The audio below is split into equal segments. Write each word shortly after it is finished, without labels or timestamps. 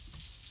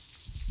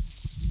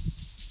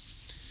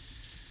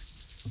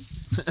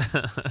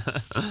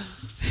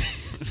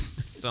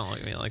Don't look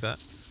at me like that.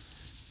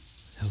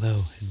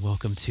 Hello, and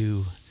welcome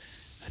to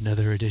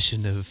another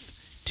edition of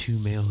Two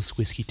Males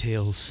Whiskey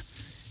Tales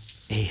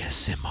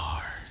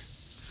ASMR.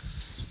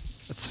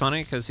 It's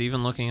funny because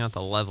even looking at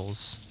the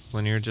levels,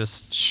 when you're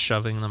just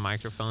shoving the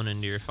microphone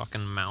into your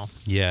fucking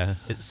mouth, Yeah,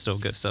 it still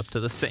goes up to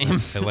the same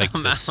I like to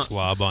amount.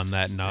 slob on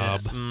that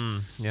knob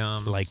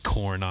Yum. like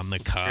corn on the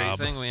Great cob.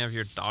 thing we have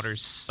your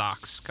daughter's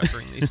socks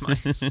covering these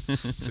mics.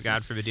 So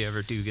God forbid you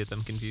ever do get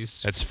them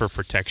confused. That's for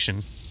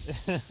protection.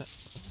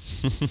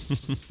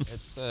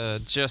 It's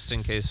just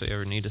in case we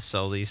ever need to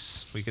sell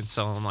these. We can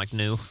sell them like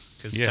new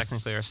because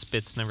technically our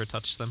spits never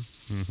touched them.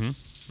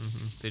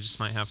 They just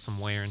might have some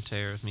wear and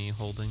tear of me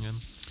holding them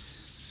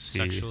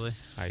sexually.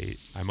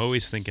 I'm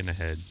always thinking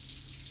ahead.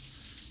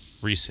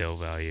 Resale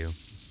value.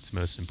 It's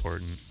most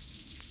important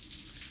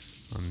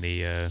on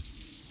the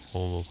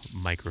whole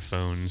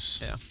microphones.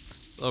 Yeah.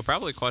 They'll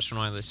probably question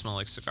why they smell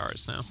like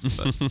cigars now.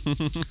 But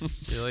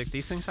you're like,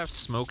 these things have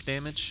smoke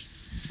damage.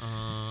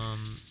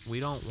 We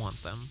don't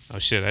want them. Oh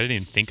shit, I didn't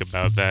even think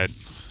about that.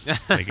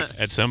 Like,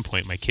 at some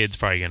point, my kid's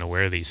probably going to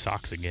wear these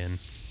socks again.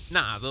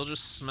 Nah, they'll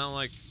just smell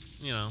like,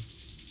 I'll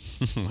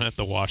have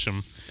to wash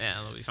them yeah,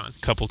 they'll be fine.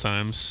 a couple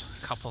times.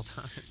 Couple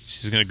times.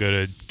 She's going to go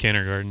to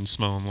kindergarten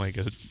smelling like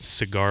a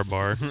cigar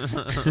bar.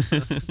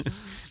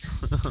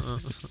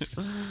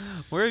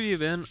 Where have you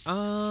been?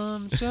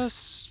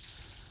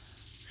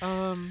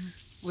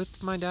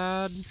 With my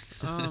dad.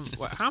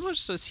 How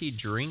much does he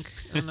drink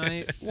a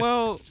night?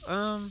 Well,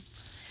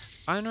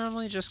 I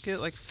normally just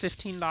get like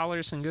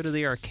 $15 and go to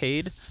the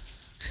arcade.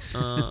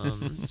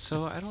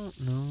 So I don't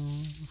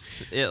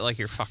know. Like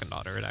your fucking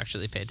daughter would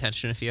actually pay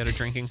attention if you had a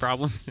drinking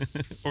problem.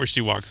 Or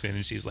she walks in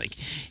and she's like,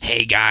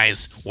 "Hey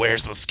guys,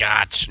 where's the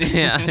scotch?"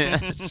 Yeah.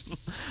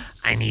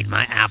 I need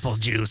my apple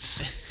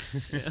juice.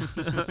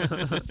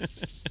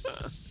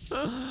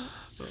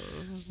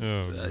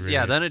 Oh,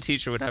 Yeah, then a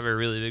teacher would have a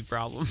really big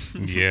problem.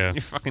 Yeah.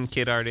 Your fucking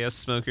kid already has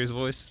smoker's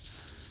voice.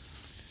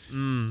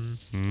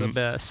 The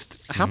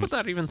best. How would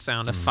that even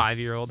sound, a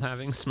 5-year-old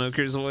having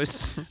smoker's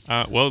voice?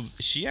 Well,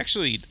 she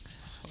actually,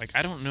 like,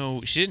 I don't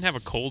know, she didn't have a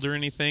cold or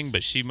anything,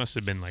 but she must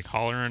have been, like,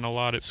 hollering a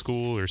lot at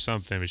school or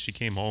something, but she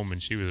came home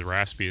and she was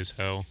raspy as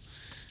hell.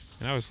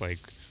 And I was like...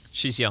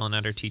 She's yelling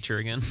at her teacher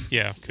again.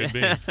 Yeah, could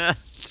be. I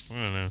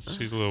don't know.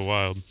 She's a little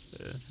wild.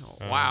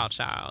 Wild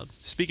child.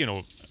 Speaking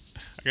of,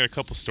 I got a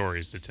couple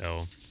stories to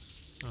tell.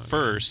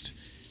 First,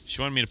 she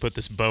wanted me to put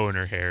this bow in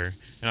her hair,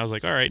 and I was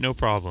like, all right, no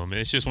problem.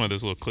 It's just one of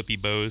those little clippy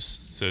bows,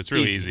 so it's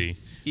really easy.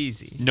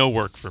 Easy. No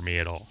work for me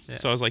at all. Yeah.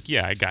 So I was like,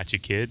 yeah, I got you,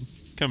 kid.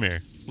 Come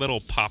here. Let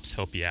old Pops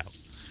help you out.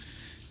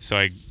 So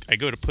I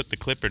go to put the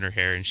clip in her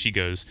hair, and she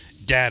goes,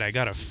 "Dad, I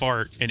got a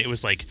fart," and it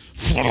was like...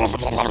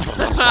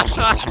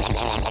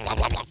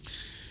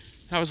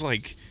 I was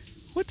like,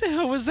 what the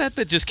hell was that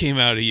just came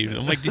out of you?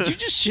 I'm like, did you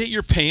just shit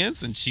your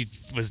pants? And she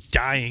was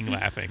dying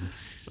laughing.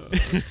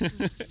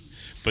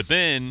 But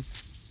then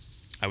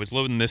I was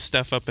loading this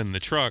stuff up in the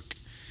truck,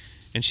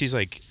 and she's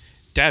like,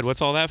 "Dad,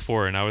 what's all that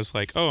for?" And I was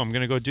like, "Oh, I'm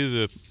going to go do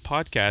the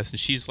podcast." And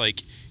she's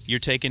like, "You're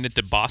taking it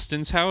to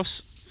Boston's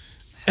house?"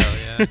 Hell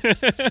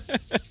yeah.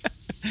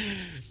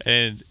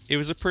 And it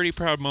was a pretty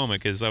proud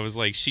moment because I was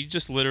like, she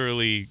just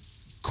literally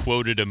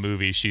quoted a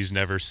movie she's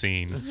never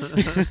seen.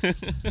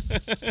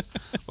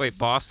 Wait,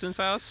 Boston's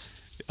house?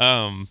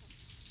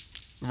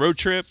 Road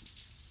trip,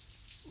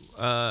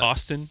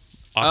 Austin,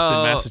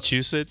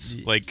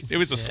 Massachusetts. Like, it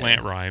was a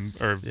slant rhyme,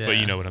 but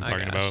you know what I'm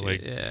talking about.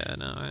 Like, yeah,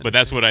 no. but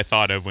that's what I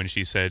thought of when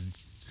she said.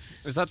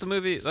 Is that the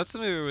movie? That's the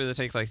movie where they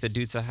take like the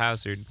Dukes of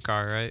Hazzard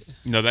car, right?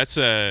 No, that's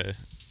a.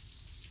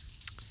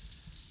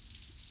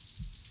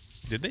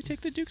 Did they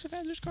take the Dukes of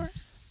Hazzard's car?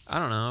 I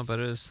don't know, but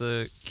it was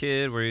the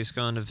kid where he's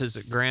going to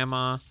visit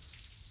grandma,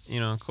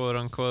 quote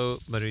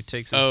unquote, but he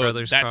takes his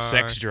brother's car. That's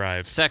Sex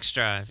Drive. Sex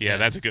Drive. Yeah,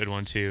 that's a good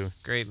one too.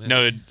 Great movie.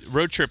 No,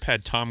 Road Trip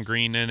had Tom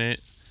Green in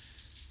it.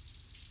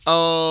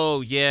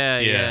 Oh,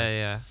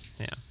 yeah.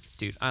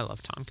 Dude, I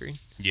love Tom Green.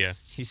 Yeah.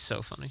 He's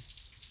so funny.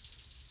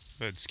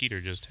 But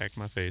Skeeter just attacked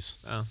my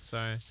face. Oh,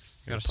 sorry.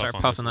 Gotta Gotta start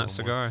puff on puffing this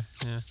a that little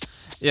cigar.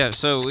 Yeah,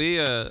 so we,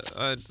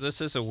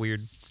 this is a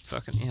weird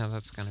fucking,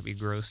 that's gonna be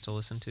gross to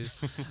listen to.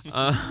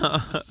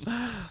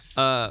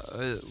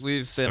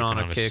 We've been on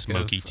a kick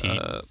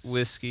of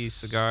whiskey,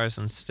 cigars,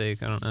 and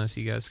steak. I don't know if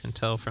you guys can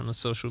tell from the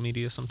social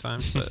media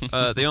sometimes,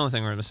 but the only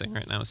thing we're missing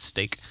right now is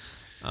steak.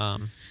 But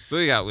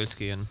we got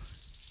whiskey and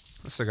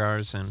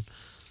cigars, and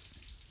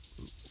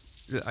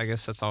I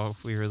guess that's all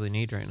we really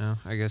need right now.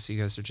 I guess you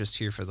guys are just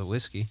here for the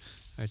whiskey,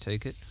 I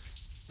take it.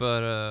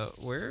 But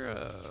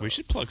we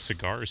should plug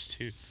cigars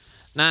too.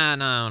 No,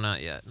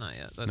 not yet.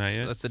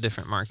 That's a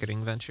different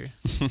marketing venture.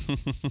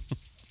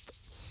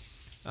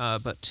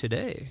 But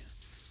today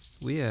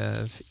we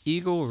have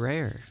Eagle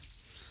Rare.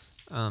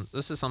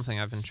 This is something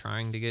I've been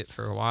trying to get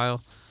for a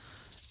while.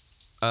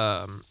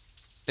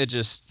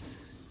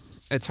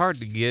 It's hard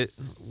to get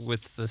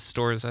with the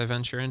stores I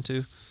venture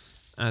into,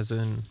 as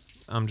in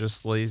I'm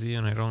just lazy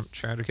and I don't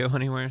try to go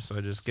anywhere, so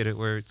I just get it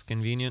where it's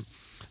convenient.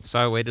 So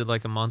I waited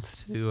like a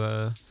month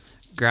to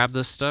grab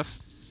this stuff.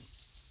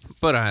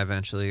 But I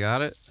eventually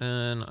got it,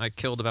 and I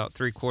killed about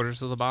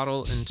 3/4 of the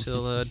bottle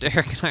until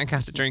Derek and I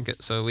got to drink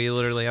it. So we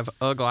literally have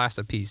a glass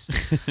apiece.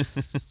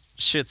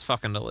 Shit's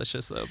fucking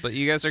delicious, though. But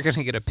you guys are going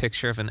to get a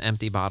picture of an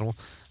empty bottle.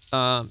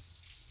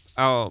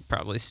 I'll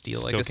probably steal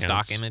Still like a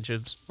counts. stock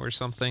image or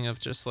something of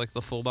just like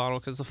the full bottle,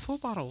 because the full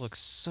bottle looks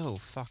so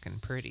fucking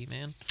pretty,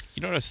 man.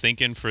 You know what I was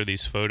thinking for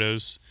these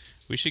photos?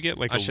 We should get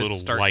like a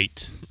little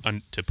light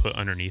to put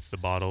underneath the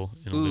bottle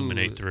and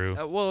illuminate through.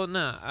 Well,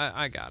 no,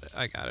 I got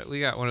it. We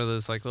got one of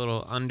those like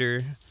little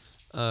under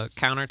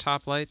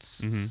countertop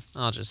lights. Mm-hmm.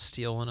 I'll just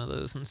steal one of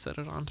those and set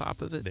it on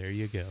top of it. There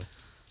you go.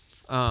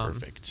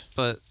 Perfect.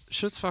 But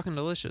shit's fucking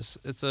delicious.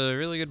 It's a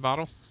really good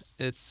bottle.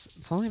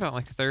 It's only about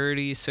like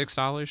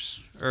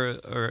 $36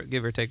 or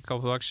give or take a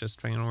couple bucks, just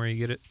depending on where you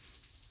get it.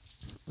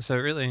 So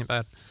it really ain't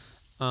bad.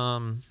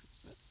 I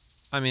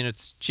mean,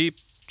 it's cheap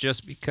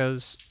just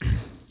because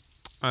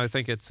I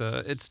think it's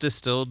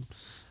distilled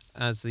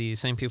as the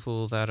same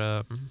people that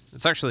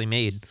it's actually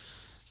made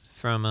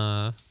from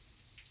the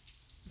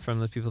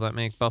people that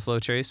make Buffalo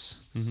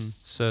Trace. Mm-hmm.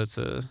 So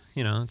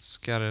it's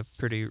got a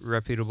pretty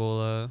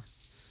reputable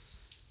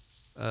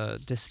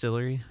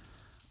distillery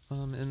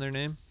in their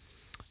name.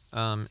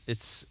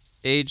 It's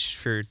aged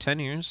for 10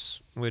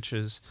 years, which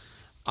is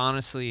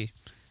honestly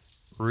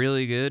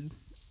really good,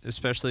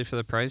 especially for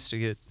the price to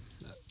get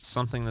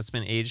something that's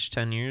been aged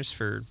 10 years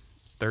for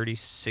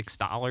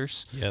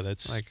 $36. Yeah,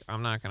 that's like,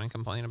 I'm not going to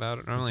complain about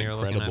it. Normally you're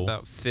looking at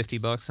about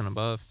 $50 and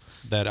above.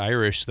 That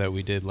Irish that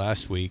we did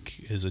last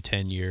week is a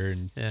 10-year,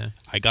 and yeah.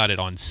 I got it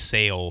on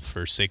sale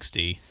for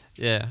 $60.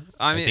 Yeah.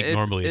 I mean, think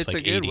normally it's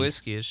like a good $80.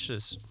 whiskey. It's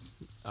just,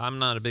 I'm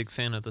not a big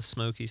fan of the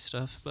smoky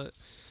stuff, but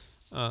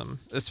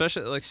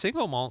especially like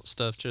single malt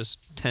stuff just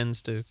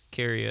tends to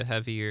carry a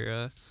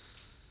heavier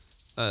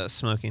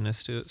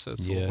smokiness to it, so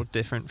it's a little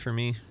different for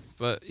me.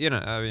 But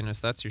I mean, if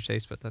that's your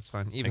taste, but that's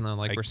fine. Even though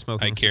we're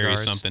smoking cigars. I carry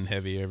something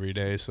heavy every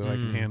day, so I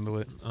can handle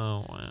it.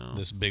 Oh wow!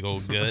 This big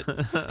old gut. I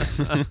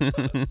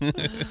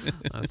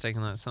was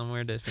taking that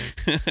somewhere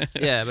different.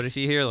 Yeah, but if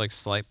you hear like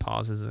slight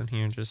pauses in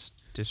here, just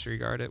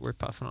disregard it. We're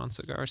puffing on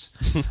cigars,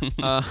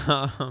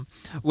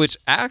 which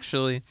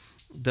actually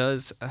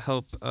does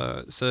help.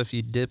 So if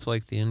you dip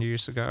like the end of your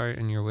cigar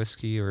in your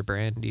whiskey or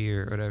brandy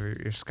or whatever,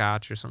 your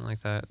scotch or something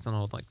like that, it's an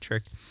old like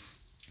trick,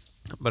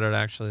 but it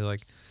actually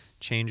like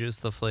changes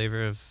the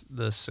flavor of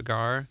the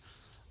cigar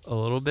a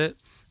little bit.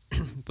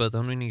 But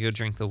then when you go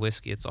drink the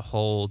whiskey, it's a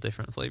whole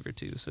different flavor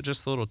too. So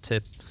just a little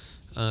tip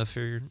if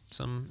you're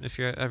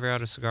ever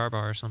at a cigar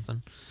bar or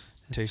something.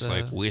 Tastes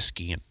like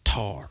whiskey and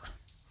tar.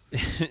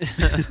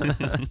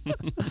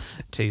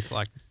 Tastes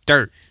like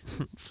dirt.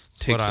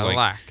 Tastes what I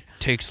like.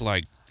 Tastes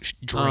like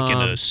drinking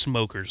a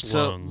smoker's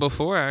lung. So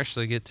before I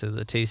actually get to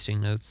the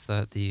tasting notes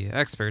that the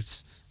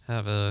experts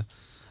have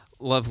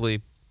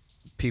lovely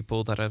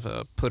people that have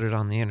put it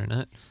on the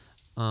internet,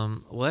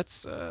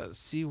 let's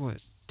see what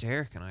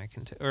Derek and I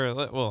can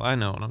I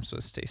know what I'm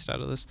supposed to taste out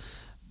of this,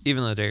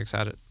 even though Derek's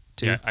had it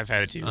too. Yeah, I've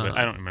had it too, but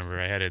I don't remember.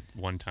 I had it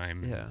one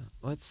time. Yeah,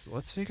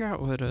 let's figure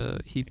out what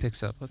he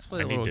picks up. Let's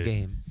play a little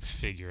game.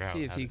 Figure out.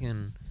 See if he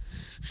can.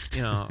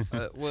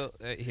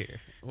 Here.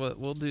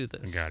 We'll do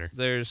this. I got her.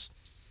 There's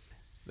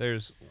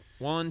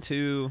 1,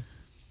 2,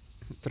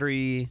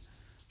 3,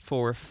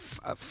 4,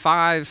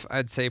 5.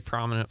 I'd say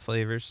prominent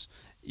flavors.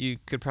 You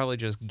could probably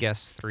just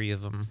guess 3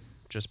 of them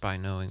just by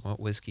knowing what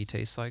whiskey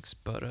tastes like.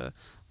 But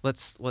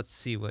let's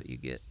see what you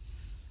get.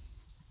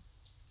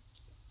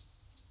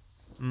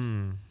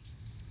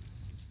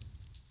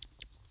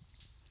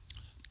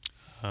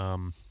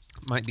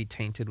 Might be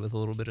tainted with a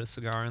little bit of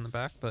cigar in the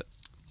back, but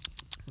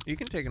you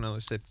can take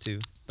another sip too.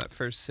 That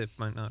first sip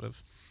might not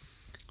have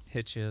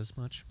hit you as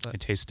much. But I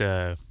taste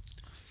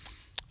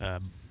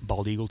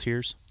bald eagle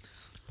tears.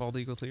 Bald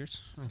eagle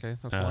tears. Okay,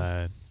 that's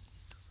one.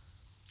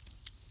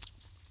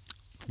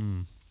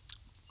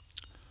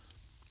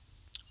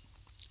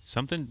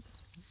 Something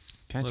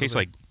kind of tastes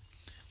like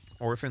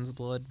orphan's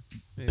blood.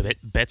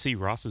 Betsy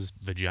Ross's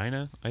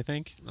vagina, I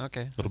think.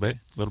 Okay. A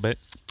little bit.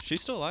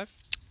 She's still alive.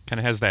 Kind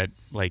of has that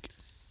like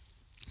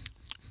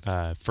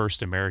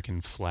first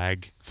American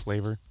flag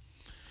flavor.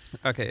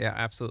 Okay, yeah,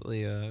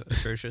 absolutely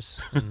atrocious.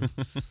 And,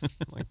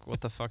 like,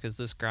 what the fuck is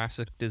this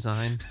graphic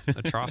design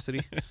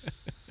atrocity?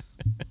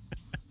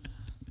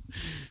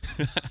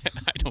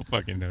 I don't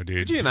fucking know, dude.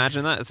 Could you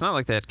imagine that? It's not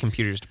like they had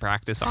computers to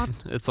practice on.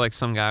 It's like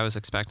some guy was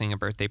expecting a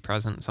birthday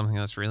present, something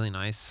that's really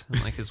nice,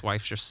 and like his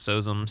wife just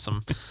sews him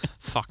some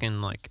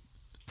fucking like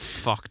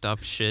fucked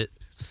up shit.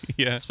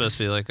 Yeah. It's supposed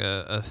to be like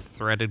a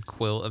threaded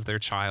quilt of their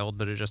child,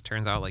 but it just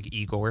turns out like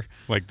Igor.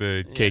 Like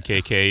the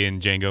KKK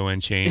and Django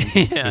Unchained.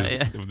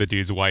 Yeah. The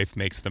dude's wife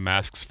makes the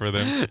masks for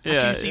them. Yeah,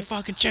 I can't see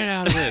fucking shit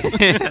out of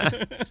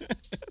this.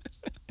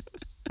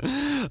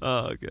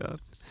 Oh, God.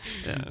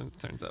 Yeah, it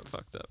turns out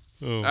fucked up.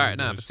 Oh, all right,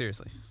 but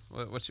seriously,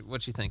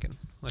 what you thinking?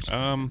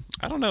 I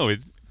don't know.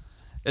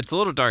 It's a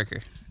little darker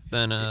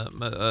than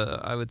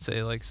I would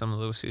say like some of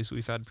the whiskeys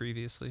we've had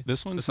previously.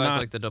 This one's besides not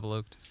like the double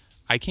oaked.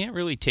 I can't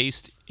really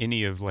taste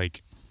any of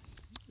like.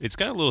 It's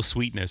got a little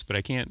sweetness, but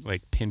I can't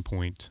like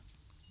pinpoint.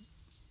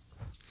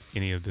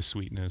 any of the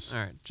sweetness.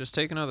 All right, just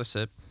take another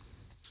sip.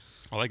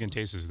 All I can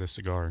taste is this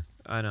cigar.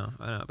 I know.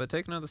 But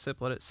take another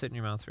sip. Let it sit in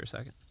your mouth for a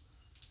second.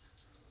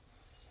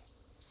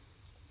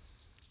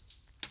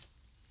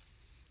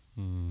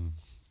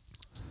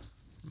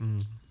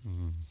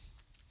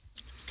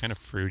 Kind of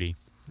fruity.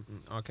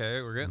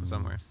 Okay, we're getting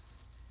somewhere.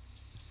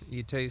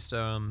 You taste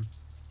kind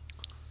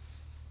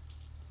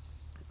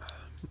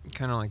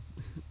of like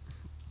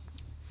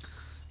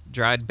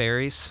dried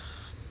berries.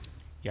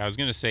 Yeah, I was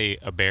gonna say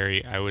a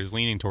berry. I was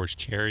leaning towards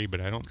cherry,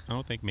 but I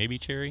don't think maybe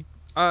cherry.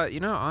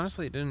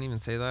 Honestly, it didn't even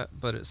say that,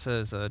 but it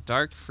says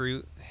dark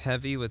fruit,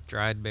 heavy with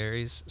dried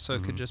berries. So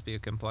it could just be a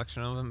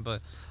complexion of them.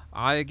 But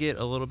I get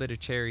a little bit of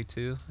cherry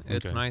too.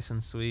 It's nice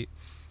and sweet.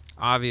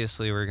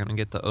 Obviously, we're gonna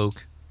get the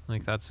oak.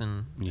 Like that's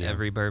in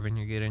every bourbon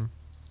you're getting.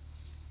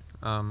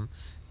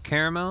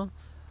 Caramel,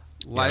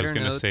 lighter I was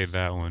gonna notes say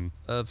that one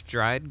of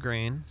dried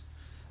grain.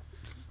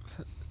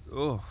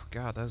 Oh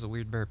God, that was a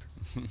weird burp.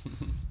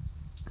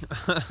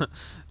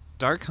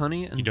 Dark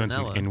honey and you doing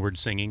vanilla. some inward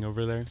singing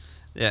over there?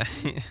 Yeah,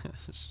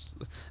 just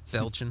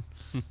belching.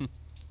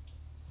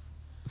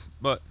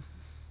 But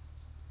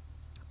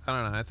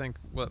I don't know. I think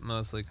what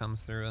mostly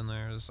comes through in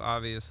there is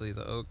obviously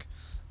the oak,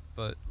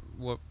 but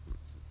what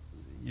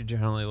you're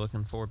generally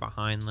looking for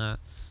behind that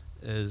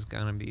is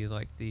gonna be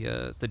like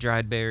the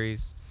dried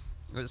berries.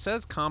 It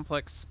says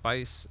complex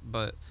spice,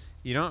 but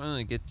you don't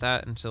really get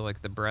that until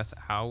like the breath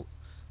out.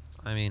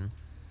 I mean,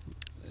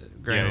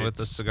 granted, with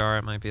the cigar,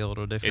 it might be a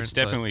little different. It's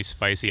definitely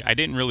spicy. I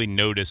didn't really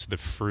notice the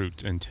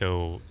fruit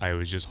until I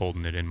was just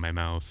holding it in my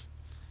mouth.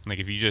 Like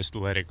if you just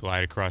let it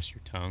glide across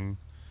your tongue,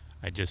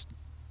 I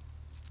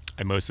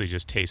mostly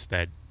just taste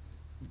that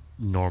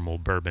normal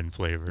bourbon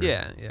flavor.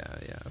 Yeah,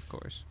 of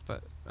course.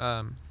 But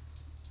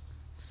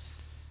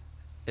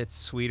it's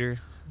sweeter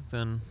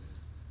than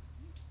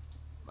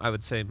I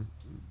would say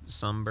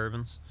some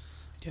bourbons.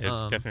 Yeah,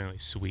 it's definitely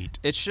sweet.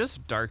 It's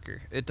just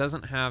darker. It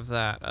doesn't have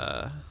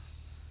that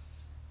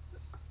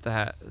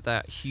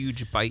that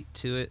huge bite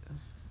to it.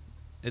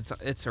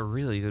 It's a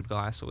really good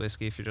glass of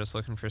whiskey if you're just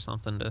looking for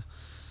something to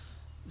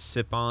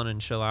sip on and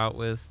chill out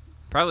with.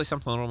 Probably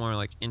something a little more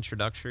like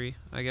introductory,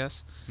 I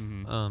guess.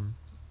 Mm-hmm.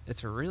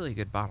 It's a really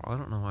good bottle. I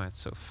don't know why it's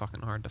so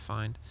fucking hard to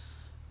find.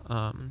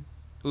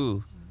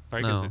 Probably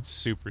because it's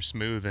super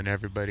smooth and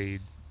everybody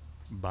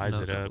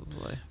buys it up.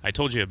 Probably. I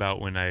told you about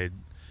when I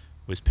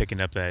was picking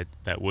up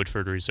that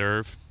Woodford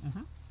Reserve.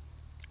 Mm-hmm.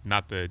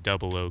 Not the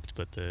double oaked,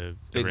 but the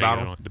big regular,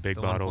 bottle. the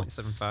big bottle.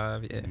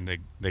 1.75, yeah. And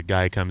the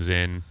guy comes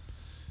in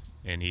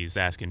and he's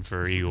asking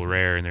for Eagle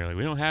Rare, and they're like,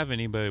 "We don't have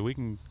any, but we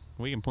can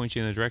point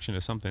you in the direction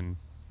of something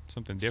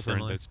different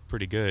Similar. That's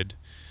pretty good."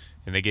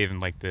 And they gave him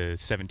like the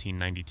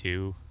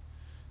 1792.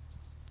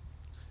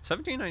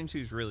 1792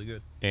 is really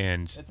good.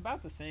 And it's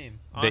about the same.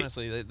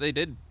 Honestly, they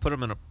did put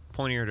them in a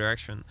pointier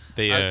direction.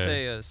 I'd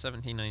say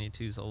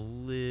 1792 is a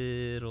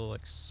little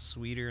like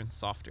sweeter and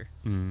softer.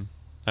 Mm-hmm.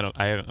 I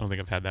don't think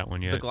I've had that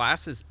one yet. The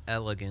glass is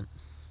elegant.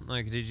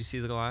 Like, did you see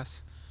the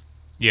glass?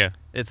 Yeah.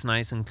 It's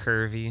nice and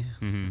curvy.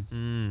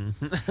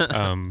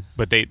 Mm-hmm.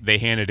 But they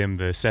handed him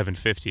the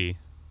 750.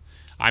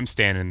 I'm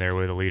standing there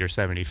with a liter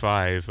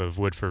 75 of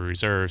Woodford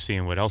Reserve,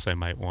 seeing what else I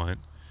might want,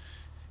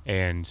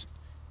 and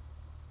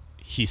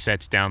he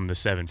sets down the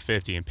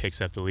 750 and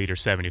picks up the liter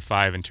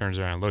 75 and turns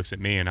around and looks at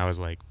me, and I was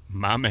like,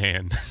 "My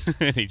man,"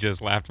 and he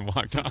just laughed and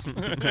walked off.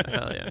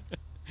 Hell yeah.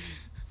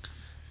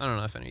 I don't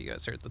know if any of you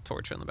guys heard the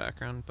torch in the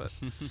background, but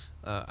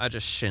I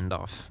just shinned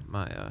off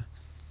my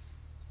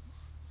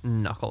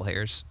knuckle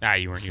hairs.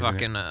 You weren't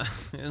using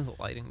it.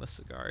 Lighting the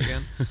cigar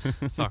again.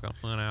 Fucking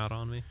went out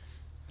on me.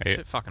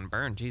 Shit fucking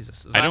burned.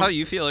 Jesus. Is that how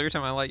you feel every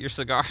time I light your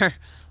cigar?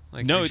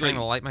 Like, no, you're trying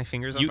to light my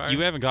fingers on fire? You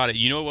haven't got it.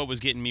 You know what was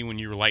getting me when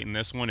you were lighting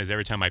this one is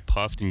every time I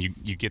puffed and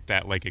you get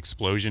that like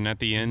explosion at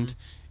the end,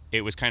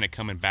 it was kind of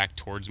coming back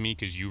towards me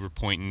because you were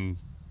pointing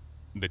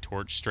the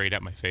torch straight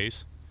at my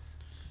face.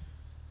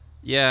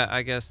 Yeah,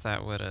 I guess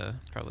that would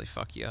probably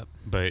fuck you up.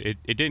 But it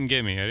didn't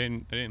get me. I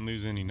didn't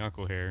lose any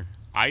knuckle hair.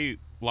 I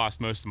lost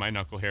most of my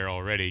knuckle hair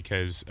already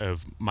because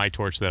of my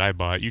torch that I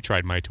bought. You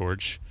tried my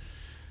torch.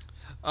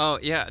 Oh,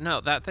 yeah. No,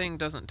 that thing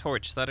doesn't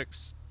torch. That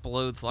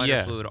explodes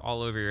lighter fluid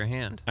all over your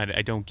hand.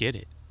 I don't get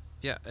it.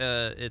 Yeah,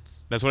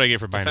 it's That's what I get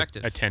for buying a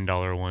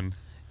 $10 one.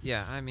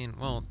 Yeah, I mean,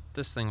 well,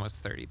 this thing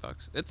was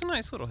 $30. It's a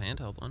nice little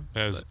handheld one.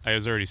 I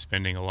was already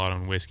spending a lot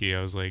on whiskey.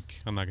 I was like,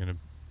 I'm not going to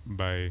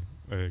buy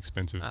an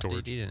expensive torch.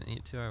 Dude, you didn't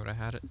need to. I would have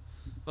had it.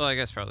 Well, I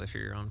guess probably for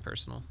your own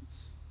personal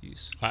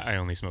use. I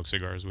only smoke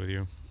cigars with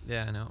you.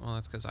 Yeah, I know. Well,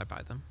 that's because I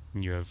buy them.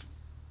 You have...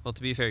 Well,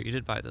 to be fair, you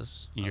did buy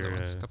those other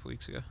ones a couple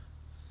weeks ago.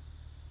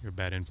 You're a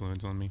bad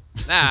influence on me.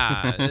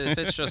 Nah, if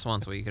it's just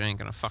once a week, it ain't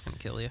gonna fucking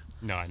kill you.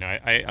 No,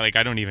 I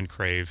don't even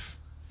crave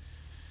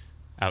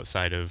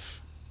outside of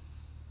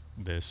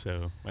this,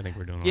 so I think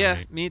we're doing all right.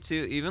 Yeah, me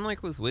too. Even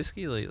like with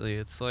whiskey lately,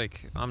 it's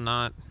like I'm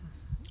not...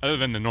 Other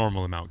than the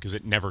normal amount, because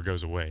it never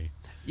goes away.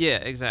 Yeah,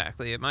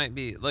 exactly. It might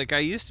be... Like, I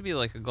used to be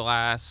like a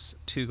glass,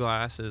 2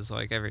 glasses,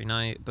 like every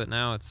night, but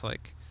now it's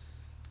like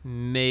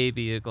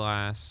maybe a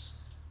glass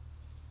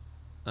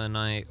a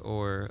night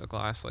or a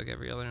glass like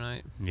every other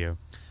night. Yeah.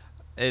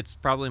 It's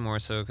probably more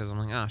so because I'm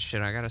like, oh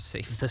shit, I gotta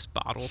save this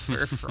bottle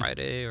for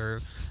Friday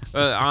or,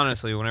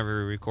 honestly,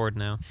 whenever we record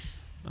now.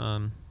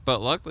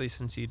 But luckily,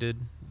 since you did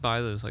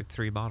buy those like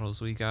 3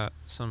 bottles, we got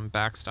some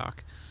backstock.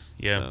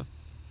 Yeah. So,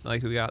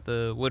 like we got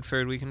the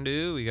Woodford we can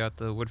do, we got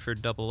the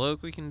Woodford Double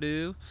Oak we can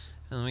do,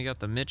 and then we got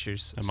the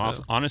Mitchers. I'm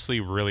honestly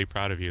really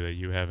proud of you that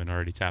you haven't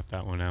already tapped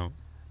that one out.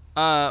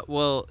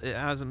 Well, it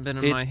hasn't been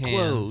in my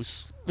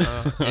hands. It's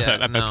close.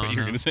 Yeah, that's what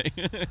you're gonna say.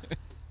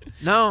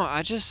 No,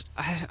 I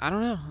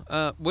don't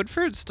know.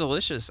 Woodford's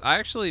delicious.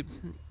 I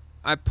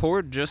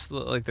poured just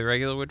the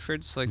regular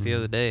Woodfords the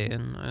other day,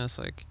 and I was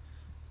like,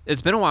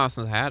 it's been a while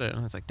since I had it, and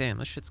I was like, damn,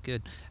 this shit's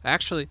good.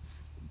 Actually,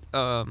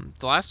 the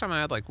last time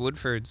I had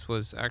Woodfords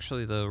was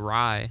actually the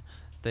rye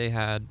they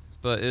had,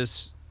 but it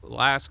was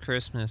last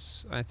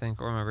Christmas, I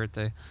think, or my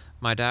birthday.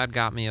 My dad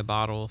got me a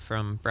bottle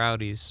from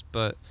Browdy's,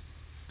 but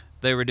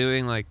they were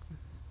doing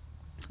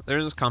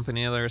there's this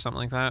company there or something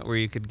like that where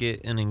you could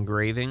get an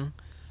engraving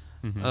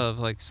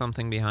of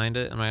something behind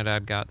it, and my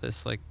dad got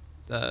this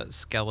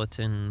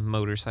skeleton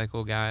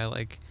motorcycle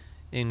guy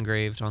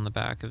engraved on the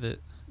back of it.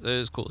 It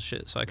was cool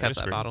shit, so I kept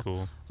that bottle.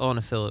 Cool. I want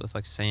to fill it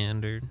with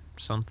sand or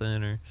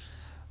something,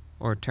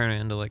 or turn it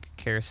into a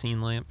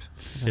kerosene lamp.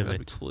 Fill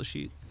it. Cool as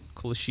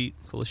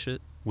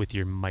shit. With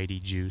your mighty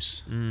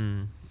juice.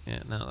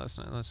 Yeah, no,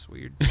 that's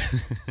weird.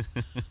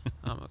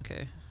 I'm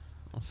okay.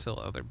 I'll fill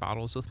other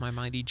bottles with my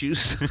mighty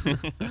juice.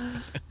 Fucking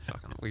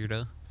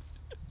weirdo.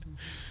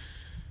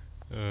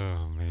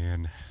 Oh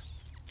man.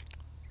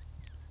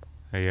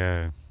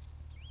 Oh,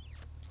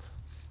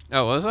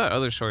 what was that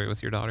other story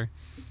with your daughter?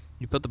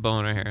 You put the bow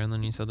in her hair, and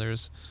then you said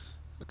there's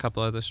a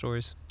couple other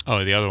stories.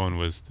 Oh, the other one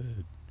was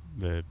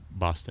the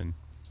Boston.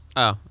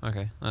 Oh,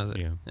 okay, that was it.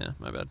 Yeah,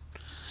 my bad.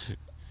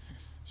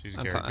 She's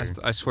a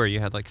character. I swear you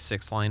had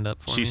 6 lined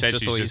up for me. She said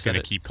she's just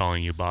gonna keep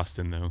calling you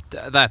Boston, though.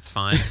 That's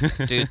fine,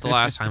 dude. The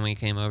last time we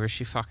came over,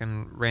 she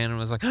fucking ran and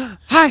was like,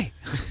 "Hi."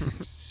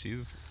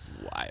 She's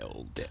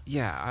wild.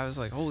 Yeah, I was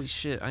like, "Holy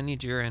shit, I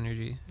need your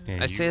energy." Yeah,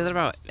 I say that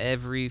about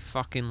every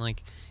fucking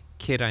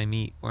kid I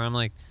meet, where I'm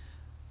like,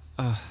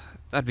 "Oh,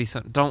 that'd be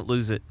something. Don't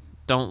lose it.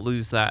 Don't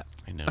lose that.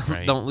 I know,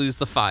 right? Don't lose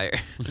the fire."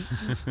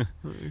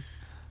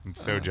 I'm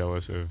so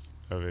jealous of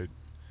it.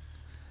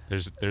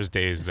 There's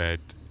days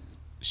that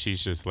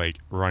she's just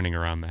running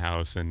around the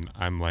house, and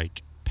I'm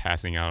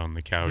passing out on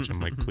the couch.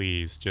 I'm like,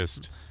 please,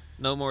 just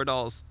no more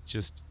dolls.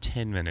 Just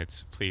 10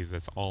 minutes, please.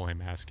 That's all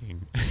I'm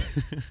asking.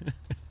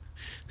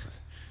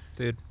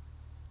 Dude.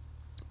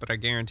 But I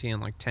guarantee in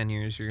 10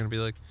 years you're gonna be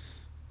like,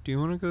 do you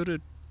want to go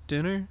to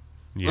dinner?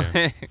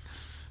 Yeah.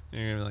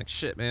 You're gonna be like,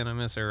 shit, man, I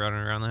miss her running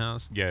around the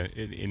house. Yeah.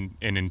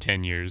 In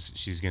 10 years,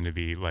 she's gonna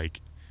be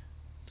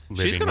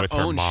living with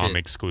her mom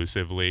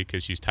exclusively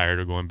because she's tired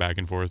of going back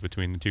and forth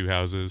between the two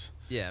houses.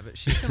 Yeah, but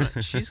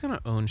she's gonna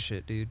own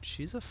shit, dude.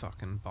 She's a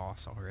fucking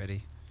boss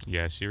already.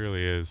 Yeah, she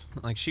really is.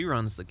 She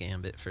runs the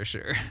gambit for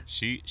sure.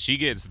 She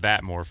gets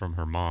that more from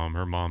her mom.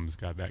 Her mom's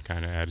got that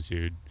kind of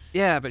attitude.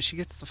 Yeah, but she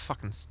gets the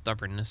fucking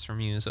stubbornness from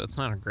you, so it's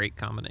not a great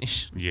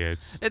combination. Yeah,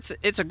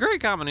 it's a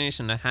great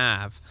combination to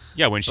have.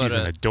 Yeah, when she's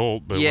an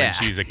adult, but when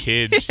she's a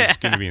kid, she's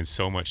gonna be in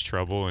so much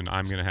trouble, and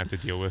I'm gonna have to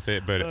deal with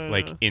it.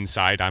 But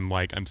inside, I'm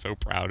I'm so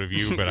proud of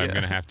you, but I'm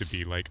gonna have to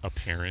be a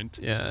parent.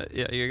 Yeah,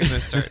 you're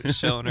gonna start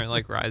showing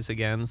her Rise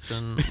Against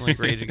and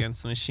Rage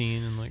Against the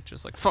Machine and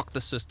just fuck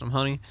the system,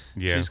 honey.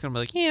 Yeah, she's gonna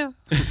be yeah,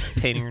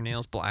 painting her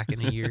nails black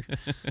in a year.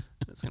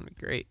 That's gonna be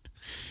great.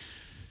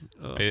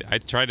 I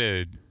try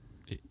to.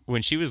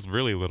 When she was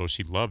really little,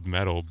 she loved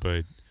metal,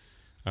 but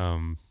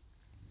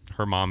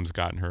her mom's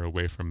gotten her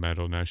away from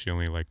metal. Now she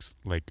only likes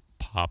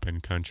pop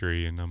and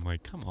country, and I'm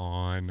like, come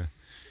on. Dude.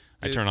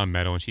 I turn on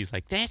metal, and she's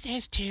like, this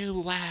is too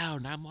loud.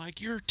 And I'm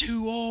like, you're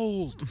too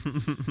old.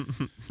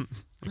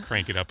 I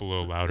crank it up a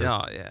little louder.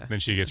 Oh, yeah. Then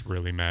she gets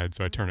really mad,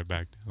 so I turn it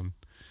back down.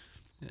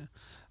 Yeah.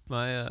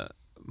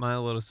 My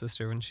little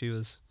sister, when she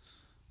was,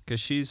 because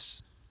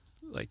she's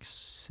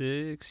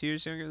 6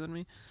 years younger than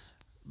me.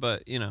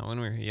 But,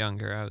 when we were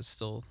younger, I was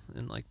still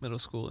in, middle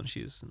school, and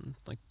she was in,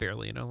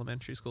 barely in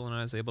elementary school, and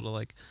I was able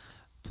to,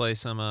 play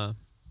some,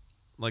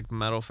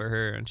 metal for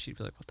her, and she'd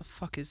be like, what the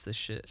fuck is this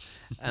shit?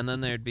 And then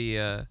there'd be,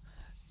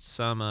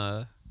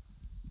 some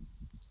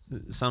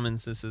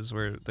instances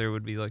where there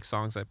would be,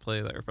 songs I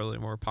play that were probably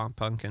more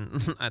punk,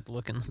 and I'd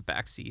look in the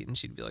back seat, and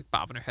she'd be,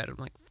 bobbing her head. I'm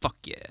like, fuck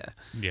yeah.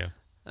 Yeah.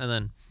 And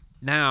then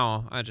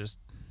now I just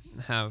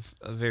have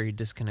a very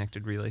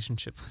disconnected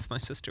relationship with my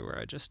sister where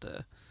I just,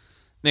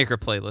 make her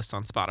playlist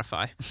on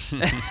Spotify.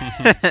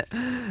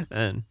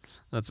 And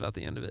that's about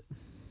the end of it.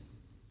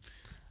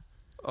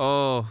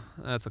 Oh,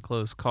 that's a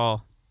close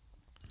call.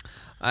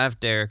 I have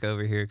Derek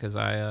over here because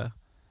I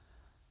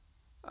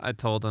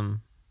told him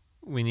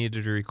we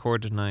needed to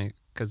record tonight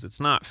because it's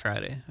not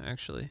Friday,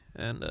 actually.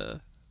 And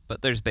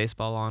but there's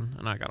baseball on,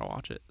 and I got to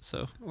watch it.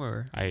 So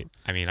I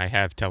mean, I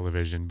have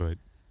television, but...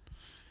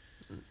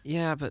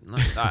 Yeah, but no,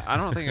 I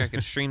don't think I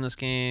could stream this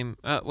game.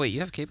 Wait, you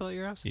have cable at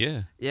your house?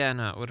 Yeah. Yeah,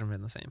 no, it wouldn't have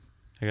been the same.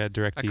 I got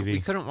DirecTV.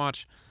 We couldn't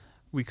watch.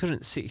 we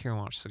couldn't sit here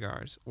and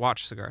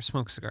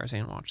smoke cigars,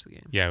 and watch the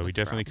game. Yeah, we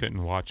definitely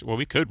couldn't watch. Well,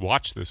 we could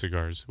watch the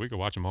cigars. We could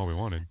watch them all we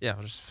wanted. Yeah,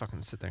 we'll just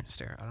fucking sit there and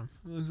stare at them.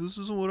 This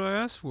isn't what I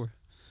asked for.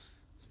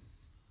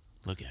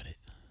 Look at it.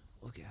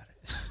 Look at it.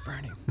 It's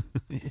burning.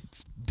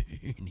 It's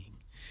burning.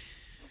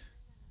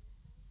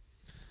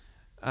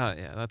 Oh,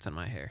 yeah, that's in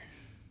my hair.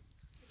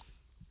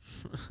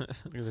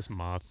 Look at this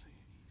moth.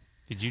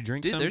 Did you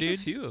drink dude, some, there's dude?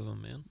 a few of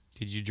them, man.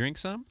 Did you drink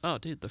some? Oh,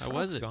 dude, the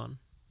frog's gone.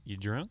 You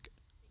drunk?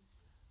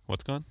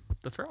 What's gone?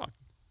 The frog.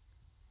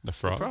 The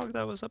frog? The frog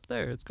that was up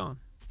there, it's gone.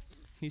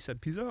 He said,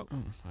 peace out.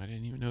 Oh, I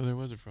didn't even know there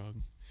was a frog.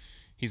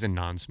 He's a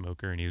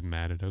non-smoker, and he's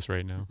mad at us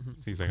right now.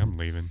 So he's like, I'm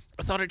leaving.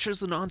 I thought I chose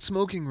the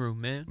non-smoking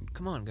room, man.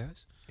 Come on,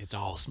 guys. It's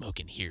all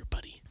smoking here,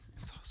 buddy.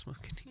 It's all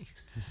smoking here.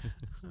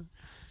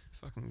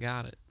 Fucking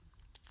got it.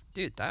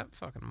 Dude, that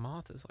fucking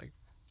moth is like,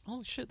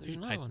 holy shit, there's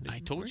another one, dude. I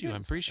told you,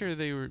 I'm pretty sure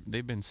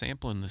they've been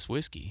sampling this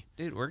whiskey.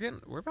 Dude,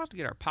 we're about to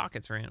get our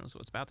pockets ran is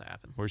what's about to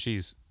happen.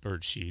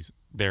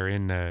 They're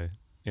in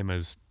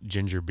Emma's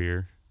ginger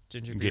beer.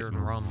 Ginger beer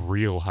and rum.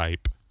 Real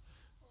hype.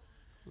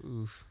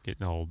 Oof.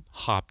 Getting all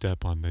hopped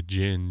up on the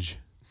ginge.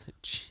 The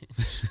ginge.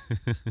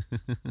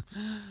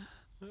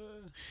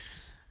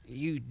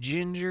 You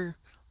ginger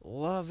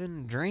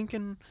loving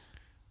drinking.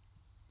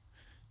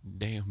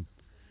 Damn.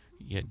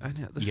 I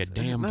know, you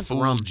damn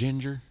fool, rum.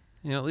 ginger.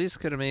 You know, at least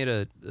could have made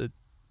a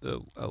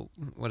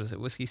what is it,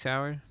 whiskey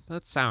sour?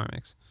 That's sour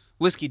mix.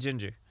 Whiskey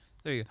ginger.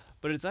 There you go.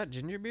 But is that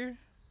ginger beer?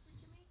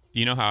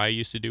 You know how I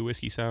used to do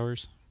whiskey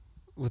sours?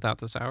 Without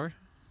the sour?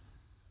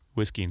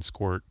 Whiskey and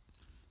squirt.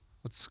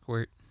 What's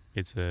squirt?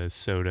 It's a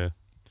soda.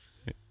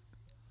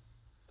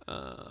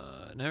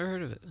 Never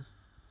heard of it.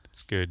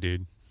 It's good,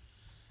 dude.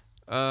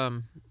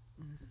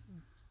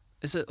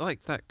 Is it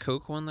like that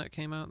Coke one that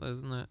came out?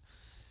 Isn't that?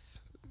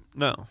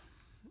 No.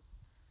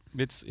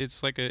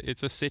 It's like a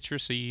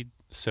citrusy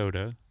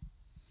soda,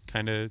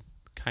 kind of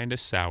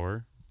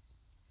sour.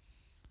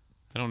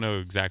 I don't know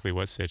exactly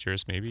what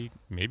citrus.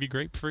 Maybe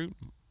grapefruit.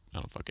 I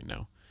don't fucking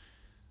know.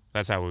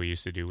 That's how we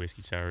used to do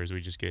whiskey sours.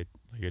 We just get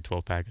like a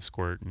 12-pack of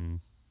squirt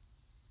and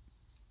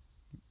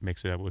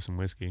mix it up with some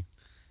whiskey.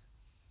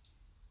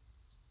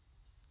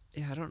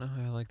 Yeah, I don't know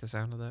how I like the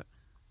sound of that.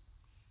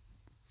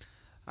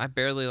 I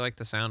barely like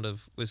the sound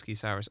of whiskey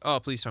sours. Oh,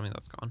 please tell me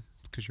that's gone.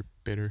 It's because you're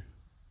bitter.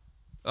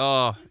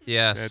 Oh,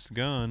 yes. That's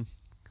gone.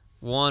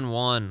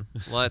 1-1.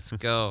 Let's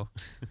go.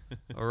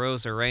 A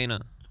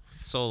Rosarena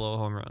solo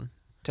home run.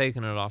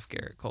 Taking it off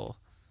Garrett Cole.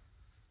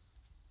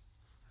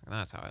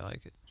 That's how I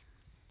like it.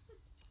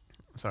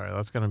 Sorry,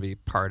 that's going to be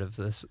part of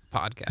this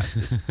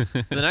podcast.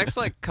 The next,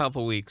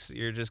 couple weeks,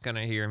 you're just going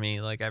to hear me,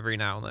 every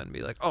now and then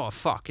be like, oh,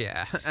 fuck,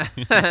 yeah.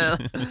 It's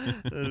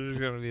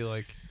going to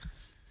be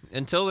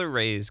until the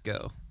Rays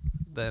go,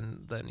 then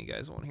you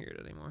guys won't hear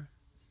it anymore.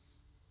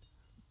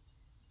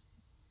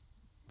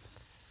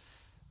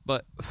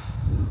 But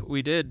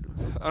we did,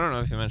 I don't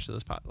know if you mentioned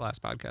this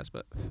last podcast,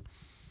 but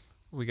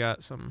we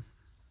got some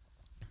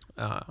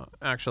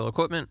actual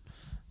equipment.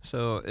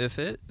 So if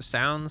it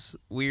sounds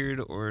weird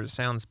or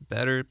sounds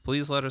better,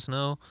 please let us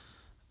know,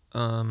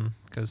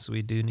 because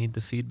we do need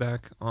the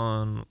feedback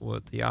on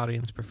what the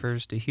audience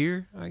prefers to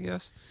hear, I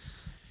guess.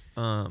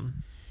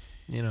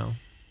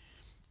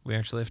 We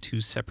actually have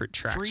 2 separate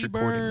tracks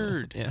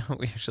recording. Yeah,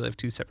 we actually have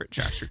 2 separate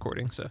tracks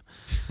recording, so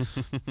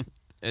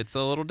it's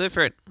a little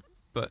different,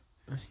 but,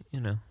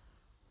 When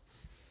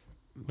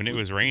it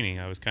was raining,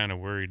 I was kind of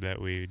worried that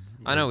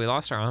I know, we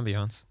lost our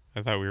ambiance.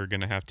 I thought we were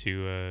going to have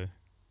to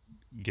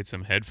get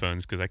some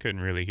headphones because I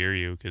couldn't really hear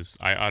you because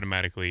I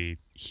automatically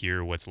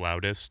hear what's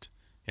loudest,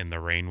 and the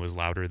rain was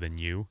louder than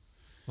you.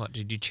 What,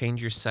 did you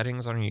change your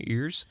settings on your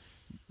ears?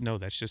 No,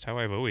 that's just how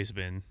I've always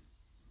been.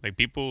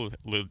 People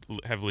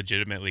have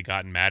legitimately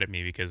gotten mad at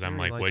me because I'm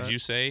like, what'd you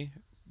say?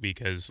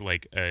 Because,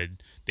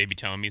 they'd be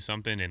telling me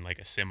something, and,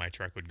 a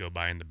semi-truck would go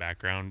by in the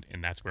background,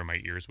 and that's where my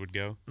ears would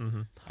go.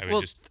 Mm-hmm. I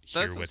would just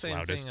hear what's that's the same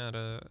loudest. thing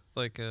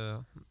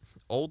at,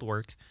 old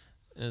work.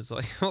 Is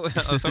that's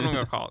what I'm going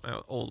to call it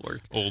now, old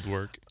work. Old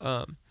work.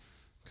 Because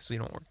we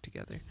don't work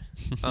together.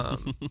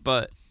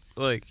 But,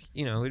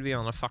 we'd be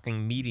on a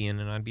fucking median,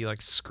 and I'd be,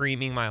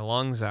 screaming my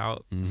lungs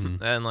out.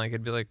 Mm-hmm. And,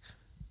 it'd be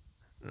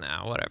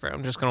nah, whatever.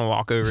 I'm just going to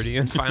walk over to you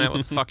and find out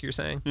what the fuck you're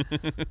saying.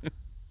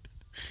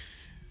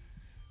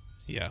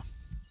 Yeah.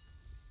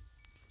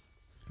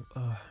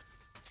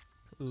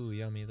 Ooh,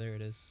 yummy. There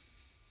it is.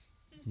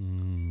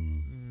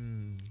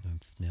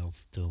 That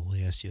smells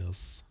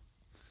delicious.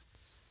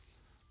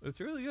 It's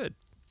really good.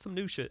 Some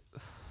new shit.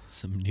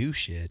 Some new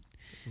shit.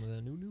 Some of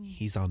that new.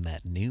 He's on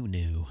that new.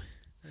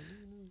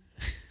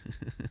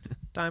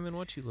 Diamond,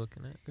 what you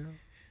looking at, girl?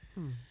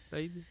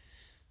 Baby.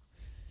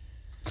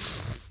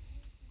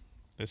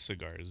 This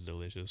cigar is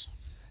delicious.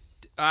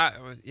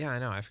 Yeah, I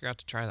know. I forgot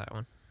to try that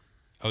one.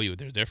 Oh,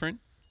 they're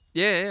different?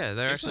 Yeah.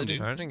 They're actually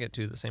different. I didn't get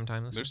 2 at the same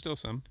time. There's still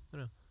some. I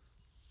know.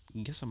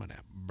 Get some of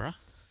that, bruh.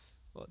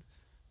 What?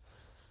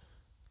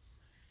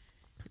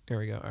 Here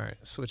we go. All right,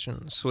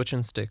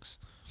 switching sticks.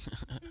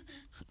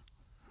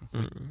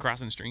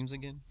 Crossing streams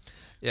again?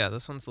 Yeah,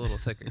 this one's a little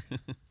thicker.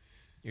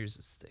 Yours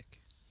is thick.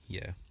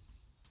 Yeah.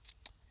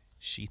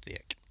 She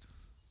thick.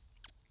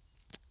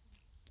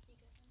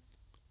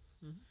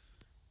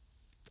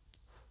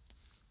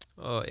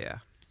 Oh, yeah.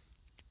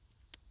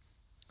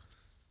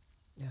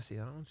 Yeah, see,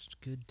 that one's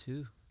good,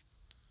 too.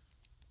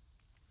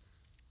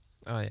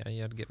 Oh, yeah,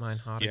 you had to get mine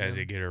hot again. Yeah,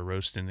 to get her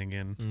roasting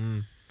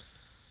again.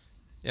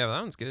 Yeah, but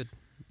that one's good.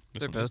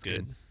 They're both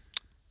good.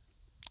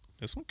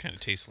 This one kind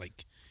of tastes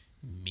like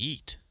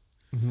meat.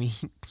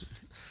 Meat?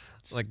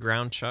 It's like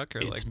ground chuck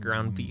or like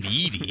ground beef?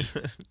 Meaty.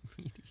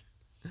 Meaty.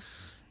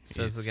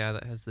 Says the guy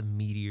that has the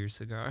meteor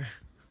cigar.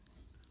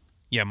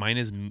 Yeah, mine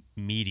is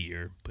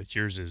meteor, but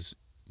yours is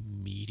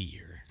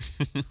meteor.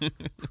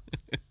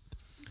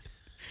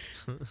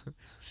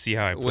 See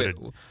how I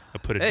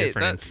put a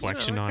different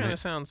inflection on it?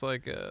 Sounds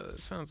like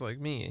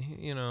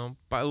me,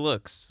 by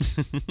looks,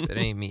 it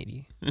ain't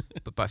meaty,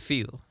 but by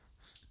feel,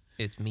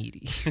 it's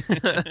meaty.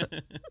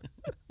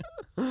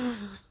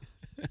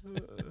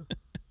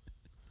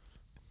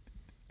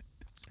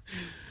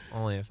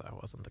 Only if that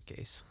wasn't the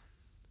case.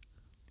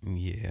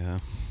 Yeah.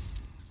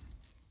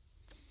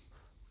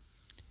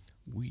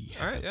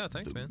 All right, yeah,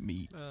 thanks, man.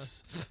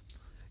 Meats.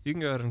 You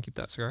can go ahead and keep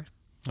that cigar.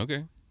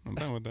 Okay, I'm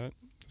fine with that.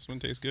 This one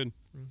tastes good.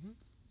 Mm-hmm.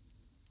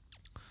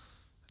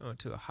 I went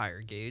to a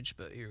higher gauge,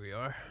 but here we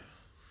are.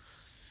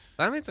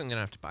 That means I'm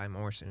gonna have to buy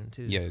more soon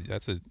too. Yeah,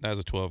 that's a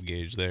 12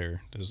 gauge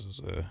there. This is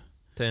a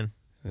 10.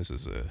 This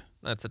is a.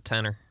 That's a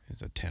tenner.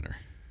 It's a tenner.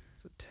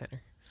 It's a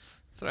tenner.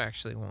 That's what I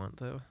actually want,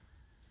 though.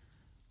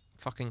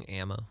 Fucking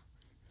ammo.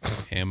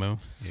 Ammo?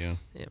 Yeah.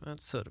 Yeah,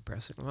 that's so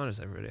depressing. Why does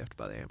everybody have to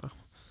buy the ammo?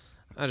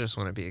 I just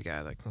want to be a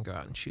guy that can go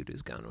out and shoot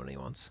his gun when he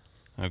wants.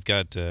 I've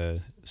got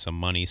some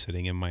money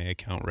sitting in my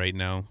account right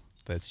now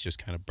that's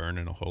just kind of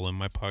burning a hole in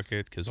my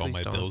pocket because all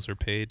my bills are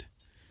paid.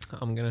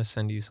 I'm going to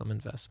send you some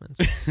investments,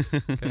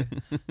 okay?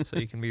 So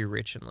you can be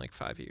rich in like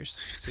 5 years.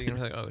 So you can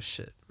be like, oh,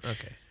 shit.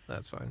 Okay,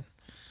 that's fine.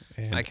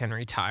 And I can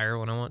retire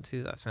when I want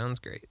to. That sounds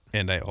great.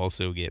 And I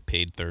also get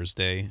paid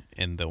Thursday,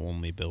 and the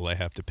only bill I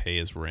have to pay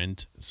is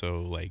rent.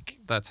 So, like...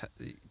 That's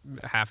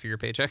half of your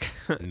paycheck?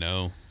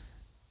 No.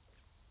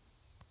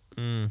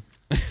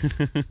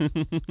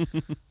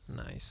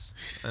 Nice.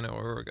 I know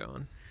where we're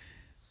going.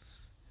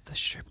 The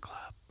strip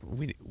club.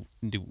 We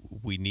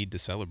need to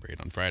celebrate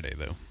on Friday,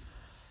 though.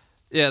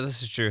 Yeah,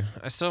 this is true.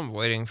 I still am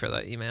waiting for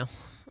that email.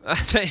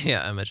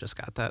 Yeah, Emma just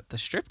got that. The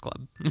strip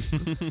club.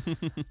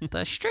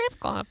 The strip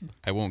club.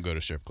 I won't go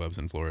to strip clubs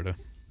in Florida.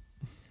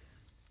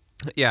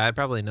 Yeah, I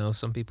probably know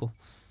some people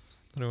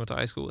that I went to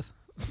high school with.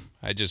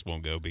 I just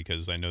won't go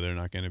because I know they're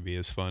not going to be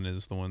as fun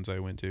as the ones I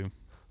went to.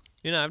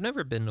 I've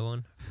never been to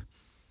one.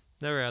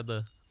 Never had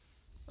the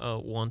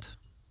want.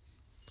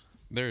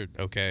 They're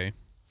okay.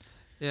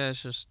 Yeah,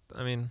 it's just,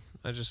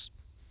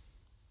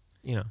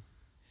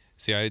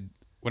 See,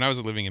 when I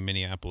was living in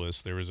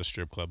Minneapolis, there was a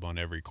strip club on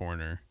every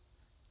corner.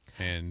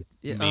 And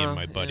me and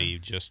my buddy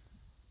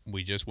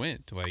we just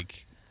went.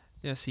 Like,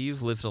 yeah, see,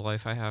 you've lived a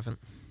life I haven't.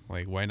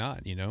 Like, why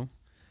not,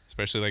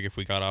 Especially, like, if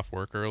we got off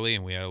work early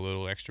and we had a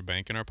little extra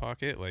bank in our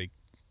pocket, like,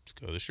 let's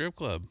go to the strip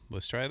club.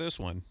 Let's try this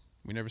one.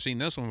 We've never seen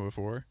this one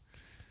before.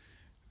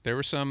 There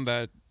were some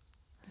that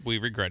we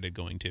regretted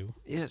going to.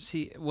 Yeah,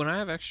 see, when I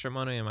have extra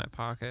money in my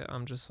pocket,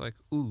 I'm just like,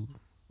 ooh,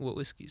 what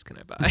whiskeys can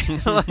I buy?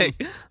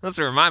 Like, that's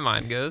where my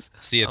mind goes.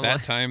 See, at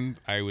that time,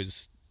 it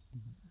was...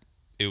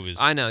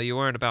 I know, you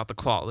weren't about the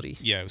quality.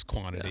 Yeah, it was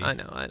quantity. Yeah, I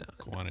know.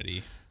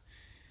 Quantity.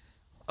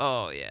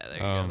 Oh, yeah, there you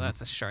go.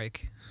 That's a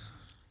strike.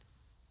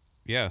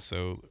 Yeah,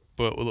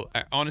 but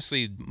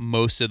honestly,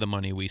 most of the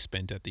money we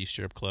spent at these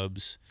strip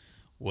clubs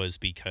was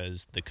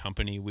because the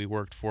company we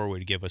worked for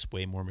would give us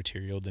way more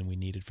material than we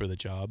needed for the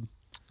job.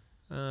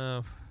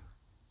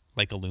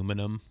 Like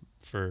aluminum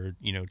for,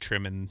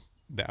 trimming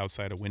the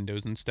outside of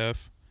windows and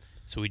stuff.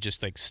 So we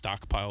just like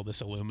stockpile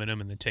this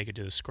aluminum and then take it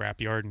to the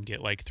scrapyard and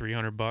get like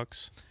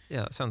 $300.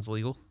 Yeah, that sounds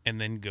legal.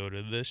 And then go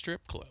to the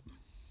strip club.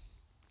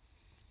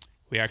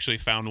 We actually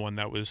found one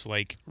that was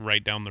like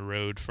right down the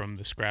road from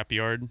the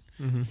scrapyard.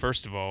 Mm-hmm.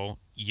 First of all,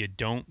 you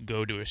don't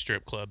go to a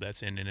strip club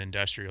that's in an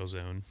industrial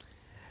zone.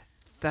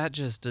 That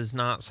just does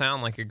not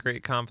sound like a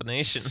great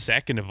combination.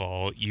 Second of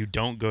all, you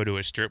don't go to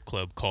a strip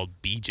club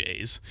called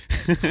BJ's.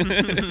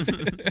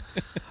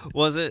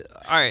 Was it?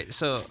 All right,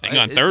 so... Hang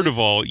on. Third of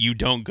all, you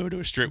don't go to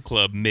a strip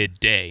club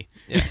midday.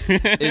 Yeah.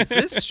 Is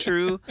this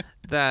true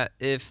that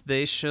if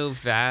they show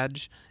vag,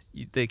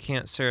 they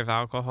can't serve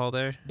alcohol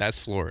there? That's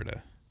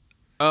Florida.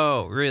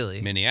 Oh,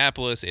 really?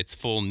 Minneapolis, it's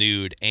full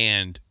nude,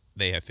 and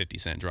they have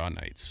 50-cent draw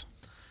nights.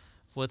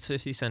 What's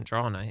 50-cent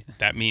draw night?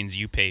 That means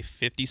you pay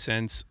 50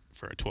 cents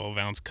for a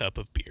 12-ounce cup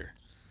of beer.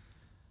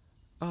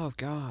 Oh,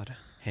 God.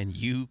 And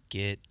you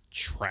get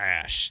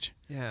trashed.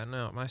 Yeah,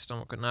 no, my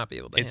stomach would not be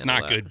able to It's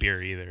handle not that. good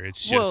beer either.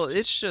 It's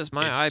just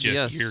my IBS.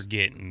 Just, you're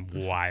getting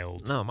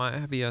wild. No, my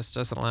IBS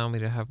doesn't allow me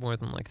to have more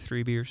than like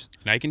 3 beers.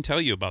 And I can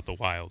tell you about the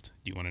wild.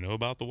 Do you want to know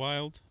about the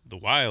wild? The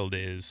wild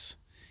is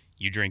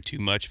you drink too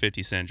much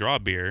 50-cent draw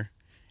beer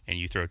and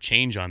you throw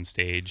change on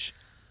stage.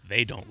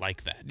 They don't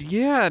like that.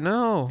 Yeah,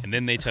 no. And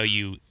then they tell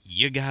you,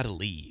 you gotta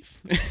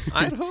leave.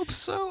 I'd hope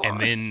so. And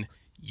then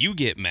You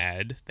get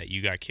mad that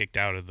you got kicked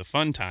out of the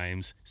fun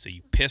times, so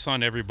you piss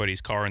on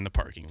everybody's car in the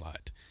parking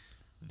lot.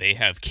 They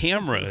have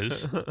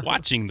cameras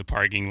watching the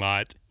parking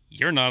lot.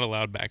 You're not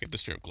allowed back at the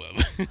strip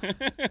club.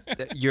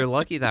 You're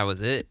lucky that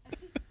was it.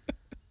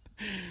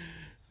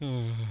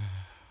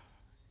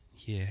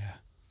 Yeah.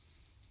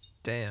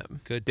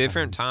 Damn. Good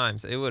different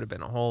times. times. It would have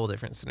been a whole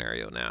different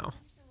scenario now.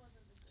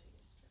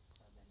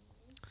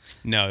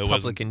 No, it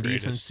wasn't Public the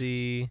greatest.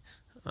 indecency,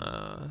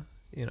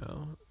 you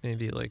know,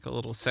 maybe like a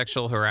little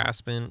sexual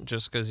harassment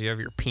just because you have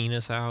your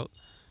penis out.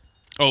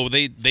 Oh,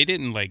 they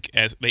didn't like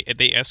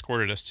they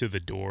escorted us to the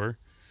door,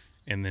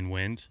 and then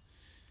went.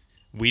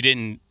 We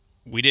didn't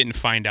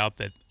find out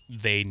that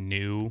they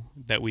knew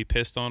that we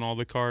pissed on all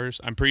the cars.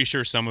 I'm pretty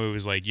sure someone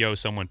was like, "Yo,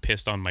 someone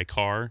pissed on my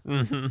car,"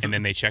 and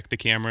then they checked the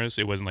cameras.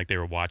 It wasn't like they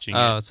were watching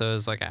Oh, it. so it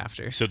was like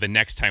after. So the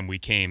next time we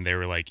came, they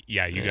were like,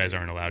 "Yeah, you guys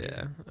aren't allowed."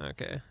 Yeah,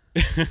 okay.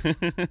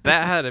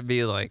 That had to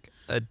be like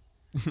a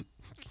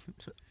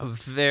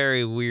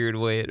very weird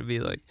way to be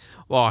like,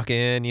 walk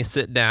in, you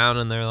sit down,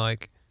 and they're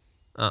like,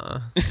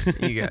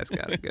 you guys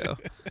gotta go.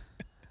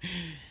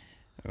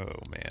 Oh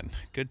man,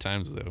 good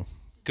times though.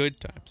 Good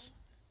times.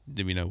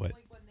 Did we know what?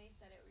 Like when they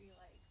said it, were you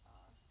like,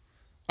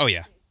 Oh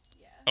yeah.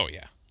 yeah. Oh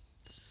yeah.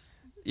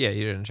 Yeah,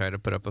 you didn't try to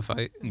put up a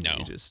fight. No.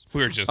 You just...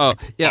 We were just. Oh,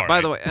 like, yeah, all by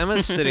right. the way,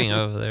 Emma's sitting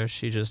over there.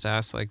 She just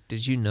asked, like,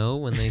 did you know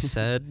when they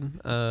said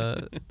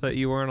that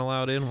you weren't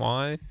allowed in?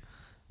 Why?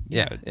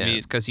 Yeah,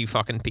 it's because you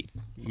fucking peed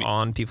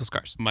on people's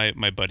cars. My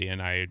buddy and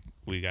I,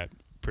 we got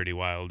pretty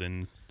wild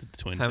in the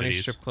Twin How many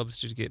Cities. strip clubs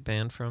did you get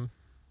banned from?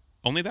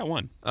 Only that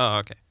one.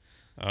 Oh, okay.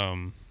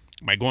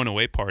 My going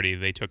away party,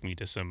 they took me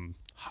to some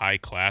high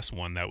class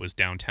one that was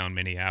downtown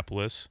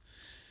Minneapolis.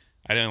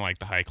 I didn't like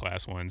the high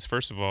class ones.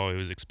 First of all, it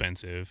was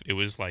expensive. It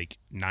was like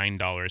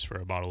 $9 for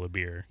a bottle of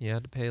beer, You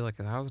had to pay like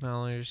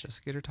 $1,000 just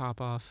to get her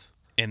top off.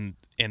 and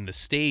the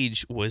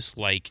stage was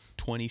like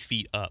 20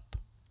 feet up,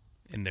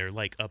 and they're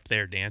like up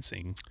there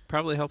dancing.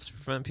 Probably helps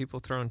prevent people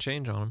throwing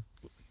change on them.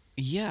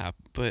 Yeah,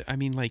 but I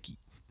mean, like,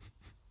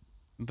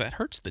 that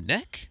hurts the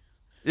neck.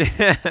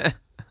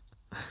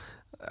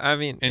 I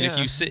mean, And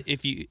yeah.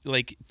 if you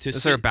like to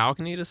Is sit, there a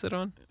balcony to sit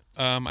on?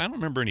 I don't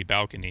remember any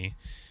balcony.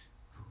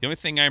 The only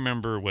thing I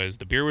remember was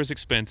the beer was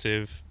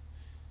expensive.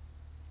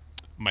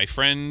 My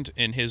friend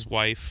and his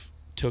wife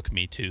took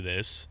me to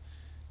this.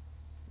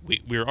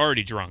 We were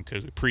already drunk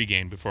because we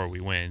pre-gamed before we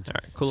went. All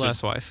right, cool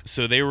ass wife.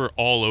 So they were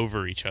all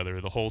over each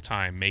other the whole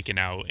time, making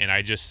out, and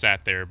I just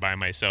sat there by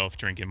myself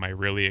drinking my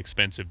really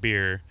expensive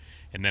beer.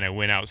 And then I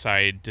went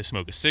outside to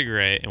smoke a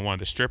cigarette, and one of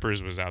the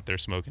strippers was out there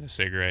smoking a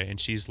cigarette,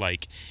 and she's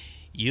like,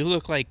 "You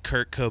look like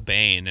Kurt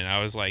Cobain," and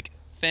I was like,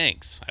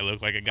 "Thanks. I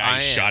look like a guy I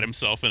who shot am.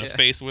 himself in the Yeah.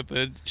 face with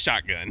a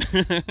shotgun."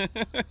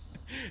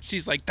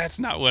 She's like, "That's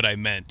not what I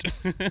meant."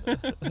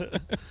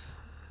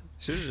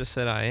 Should have just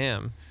said I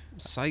am.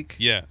 Psych.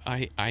 Yeah,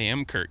 I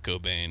am Kurt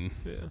Cobain.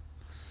 Yeah.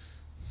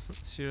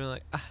 She was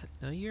like,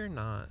 no, you're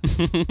not.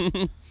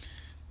 And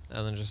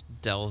then just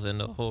delve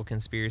into the whole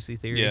conspiracy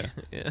theory. Yeah.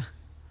 Yeah.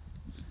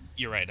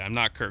 You're right. I'm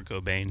not Kurt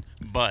Cobain.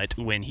 But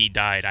when he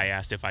died, I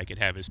asked if I could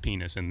have his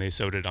penis, and they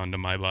sewed it onto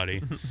my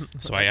body.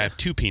 So I have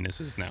two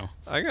penises now.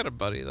 I got a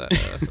buddy that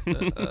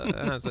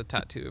has a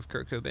tattoo of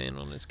Kurt Cobain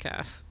on his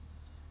calf.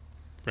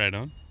 Right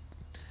on.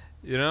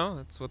 You know,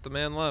 that's what the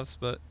man loves.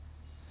 But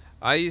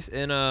I used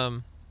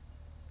in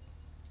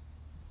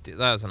dude,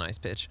 that was a nice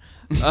pitch.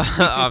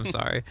 I'm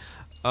sorry,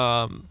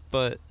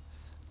 but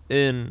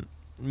in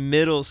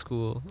middle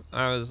school,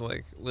 I was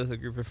like with a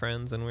group of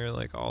friends, and we were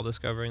like all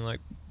discovering like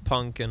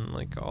punk and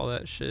like all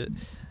that shit.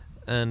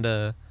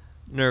 And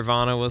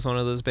Nirvana was one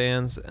of those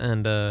bands,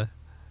 and the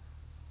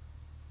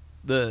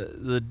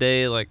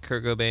day like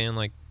Kurt Cobain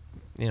like,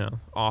 you know,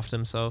 offed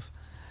himself.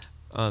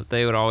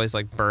 They would always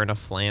like burn a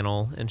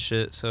flannel and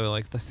shit. So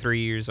like the 3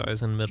 years I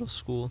was in middle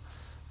school,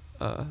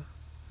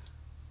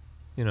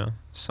 you know,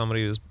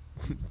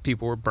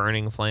 people were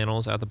burning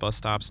flannels at the bus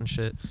stops and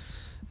shit.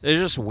 It was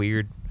just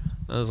weird.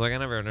 I was like, I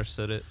never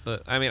understood it,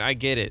 but I mean, I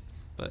get it,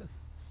 but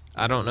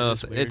I don't know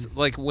if it's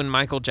like when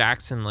Michael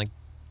Jackson, like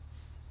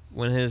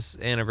when his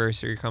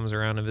anniversary comes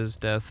around of his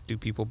death, do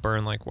people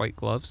burn like white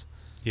gloves?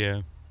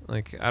 Yeah.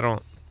 Like, I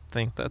don't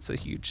think that's a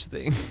huge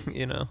thing,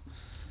 you know.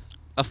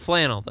 A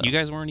flannel, though. You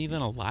guys weren't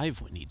even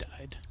alive when he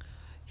died.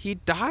 He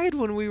died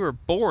when we were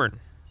born.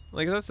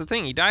 Like, that's the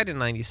thing. He died in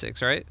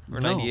 96, right? Or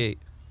No. 98?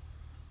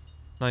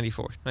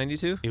 94?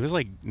 92? It was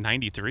like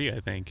 93, I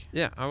think.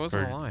 Yeah, I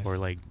wasn't alive. Or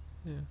like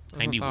Yeah, I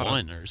wasn't thought of.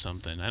 91 or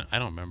something. I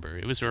don't remember.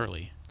 It was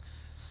early.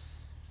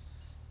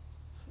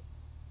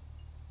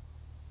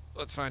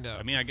 Let's find out.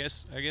 I mean, I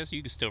guess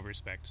you could still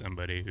respect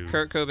somebody who.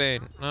 Kurt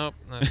Cobain. Nope,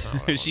 that's not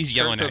what I want. She's Kurt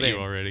yelling at you Cobain.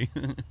 already.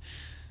 Here's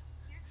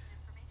some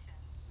information.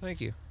 Thank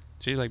you.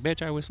 She's like,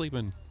 "Bitch, I was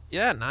sleeping."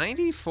 Yeah,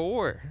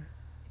 94.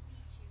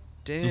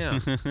 Damn.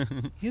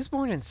 He was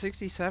born in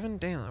 67?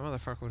 Damn, that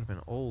motherfucker would have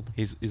been old.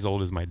 He's as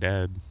old as my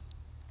dad.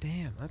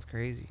 Damn, that's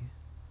crazy.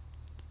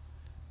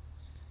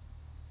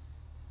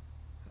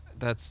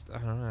 I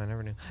don't know, I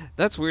never knew.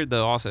 That's weird,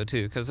 though, also,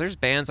 too, because there's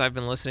bands I've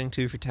been listening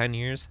to for 10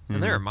 years,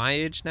 and they're my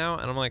age now,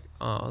 and I'm like,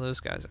 oh,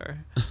 those guys are.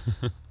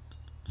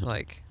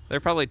 Like, they're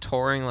probably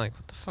touring, like,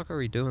 what the fuck are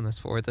we doing this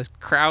for? The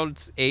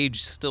crowd's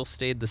age still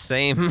stayed the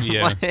same.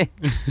 Yeah. Like,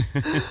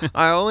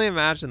 I only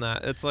imagine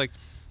that. It's like,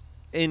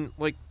 in,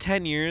 like,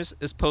 10 years,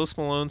 is Post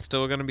Malone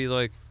still going to be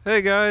like,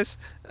 hey, guys,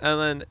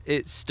 and then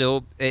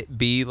it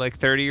be, like,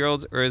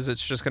 30-year-olds, or is it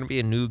just going to be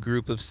a new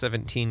group of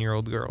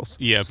 17-year-old girls?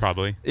 Yeah,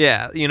 probably.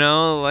 Yeah, you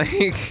know,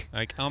 like...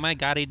 Like, oh my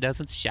god, he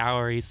doesn't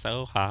shower, he's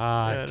so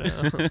hot.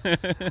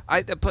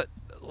 But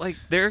like,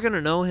 they're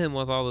gonna know him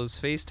with all those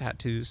face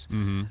tattoos.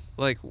 Mm-hmm.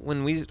 Like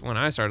when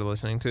I started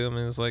listening to him,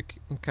 it was like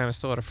he kind of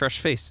still had a fresh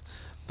face,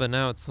 but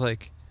now it's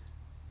like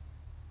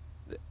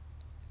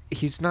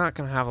he's not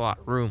gonna have a lot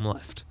of room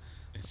left.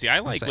 See, I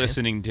like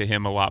listening to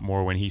him a lot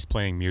more when he's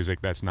playing music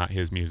that's not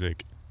his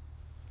music.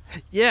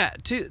 Yeah,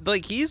 too.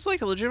 Like, he's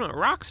like a legitimate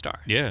rock star.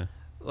 Yeah.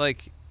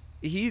 Like,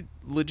 he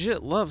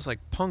legit loves like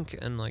punk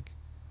and like.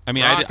 I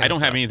mean, I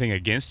don't have anything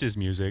against his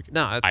music.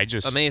 No,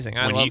 it's amazing.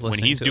 I love listening when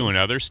he's to doing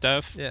him. other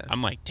stuff. Yeah.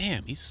 I'm like,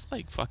 damn, he's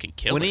like fucking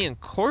killer. When he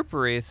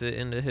incorporates it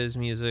into his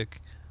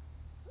music,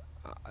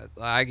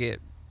 I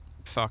get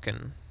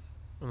fucking.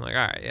 I'm like,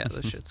 all right, yeah,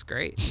 this shit's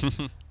great.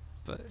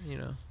 But you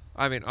know,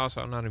 I mean,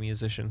 also I'm not a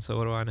musician, so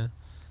what do I know?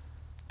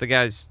 The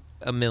guy's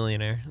a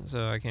millionaire,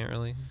 so I can't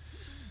really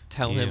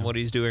tell him what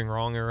he's doing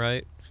wrong or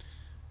right.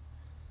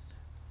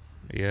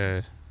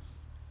 Yeah,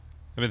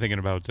 I've been thinking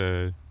about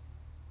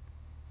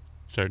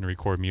starting to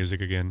record music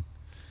again.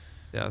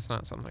 Yeah, it's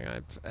not something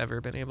I've ever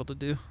been able to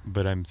do.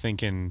 But I'm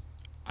thinking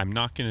I'm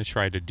not going to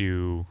try to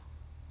do,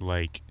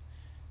 like,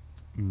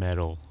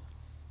 metal.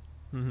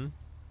 Mm-hmm.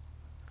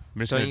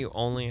 Don't you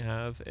only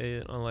have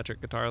an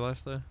electric guitar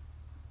left, though?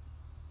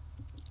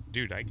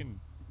 Dude, I can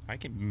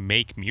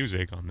make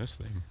music on this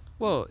thing.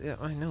 Well, yeah,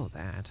 I know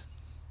that.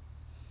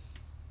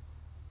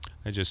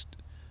 I was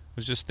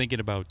just thinking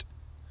about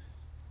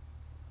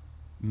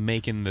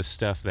making the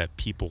stuff that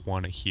people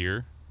want to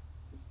hear.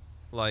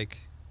 Like,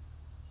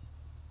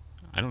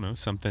 I don't know,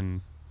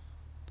 something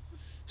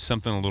a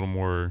little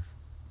more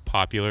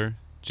popular,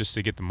 just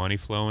to get the money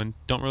flowing.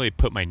 Don't really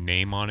put my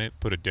name on it,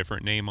 put a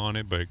different name on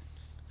it, but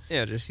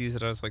yeah, just use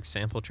it as like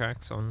sample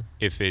tracks on.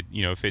 If it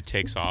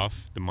takes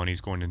off, the money's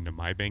going into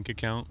my bank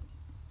account,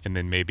 and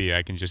then maybe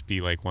I can just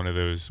be like one of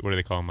those, what do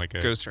they call them, like a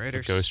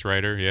ghostwriters.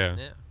 Ghostwriter, yeah.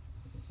 Yeah.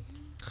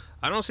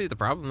 I don't see the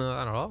problem with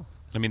that at all.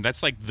 I mean,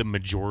 that's like the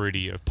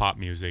majority of pop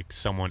music.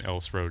 Someone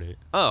else wrote it.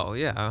 Oh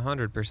yeah,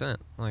 100%.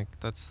 Like,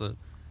 that's the.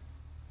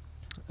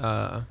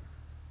 I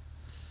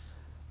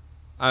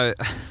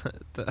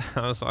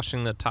was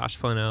watching the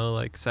Tosh.0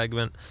 like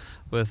segment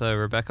with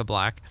Rebecca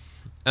Black,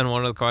 and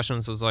one of the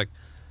questions was like,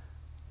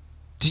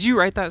 "Did you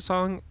write that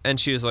song?" And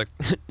she was like,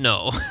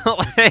 "No."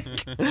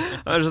 Like,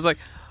 I was just like,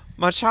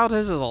 "My childhood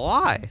is a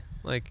lie."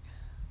 Like,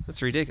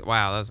 that's ridiculous.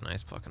 Wow, that's a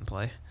nice fucking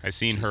play. I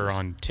seen her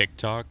on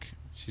TikTok.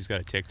 She's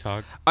got a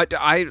TikTok.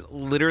 I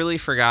literally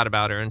forgot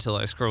about her until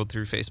I scrolled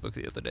through Facebook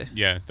the other day.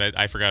 Yeah,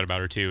 I forgot about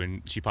her too,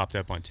 and she popped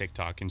up on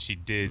TikTok, and she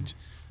did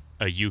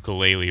a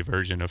ukulele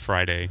version of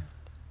Friday,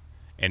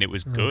 and it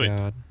was good. Oh,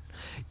 God.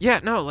 Yeah,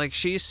 no, like,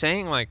 she's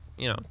saying, like,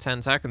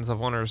 10 seconds of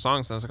one of her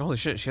songs, and I was like, holy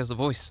shit, she has a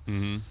voice.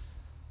 Mm-hmm.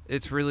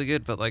 It's really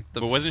good, but, like...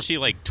 But wasn't she,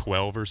 like,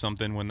 12 or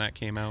something when that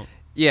came out?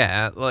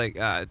 Yeah, like,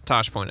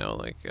 Tosh.0,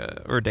 like,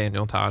 or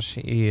Daniel Tosh,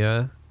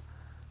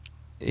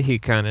 he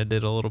kind of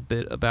did a little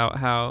bit about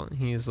how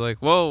he's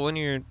like, well, when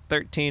you're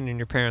 13 and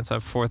your parents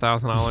have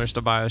 $4,000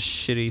 to buy a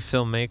shitty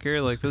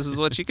filmmaker, like, this is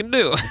what you can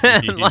do.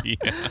 Like,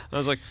 yeah. I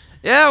was like,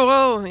 yeah,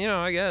 well,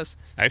 I guess.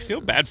 I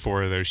feel bad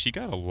for her, though. She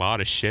got a lot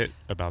of shit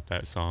about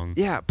that song.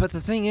 Yeah, but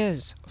the thing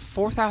is,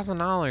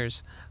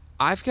 $4,000,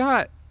 I've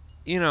got,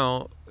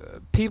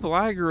 people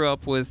I grew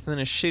up with in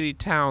a shitty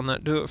town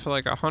that do it for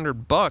like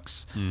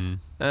 $100,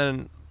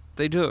 and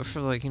they do it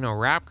for like,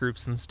 rap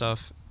groups and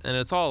stuff, and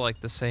it's all like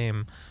the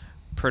same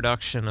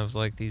production of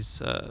like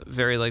these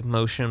very like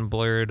motion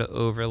blurred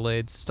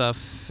overlaid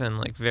stuff and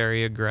like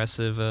very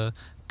aggressive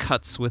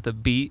cuts with a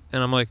beat,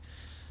 and I'm like,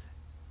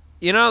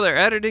 their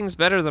editing's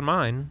better than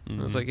mine.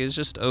 I was like, it's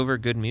just over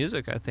good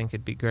music. I think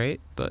it'd be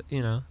great, but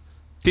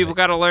people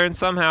got to learn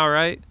somehow,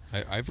 right?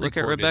 I've Look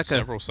at recorded Rebecca.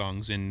 several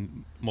songs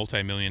in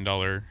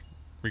multi-million-dollar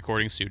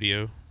recording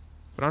studio.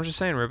 But I'm just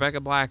saying, Rebecca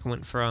Black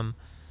went from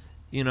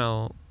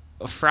a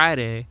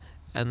Friday,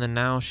 and then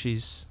now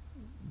she's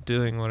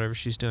doing whatever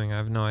she's doing. I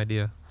have no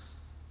idea.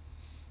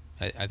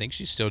 I think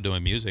she's still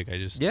doing music.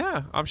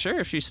 Yeah, I'm sure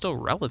if she's still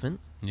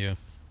relevant. Yeah.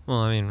 Well,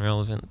 I mean,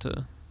 relevant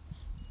to...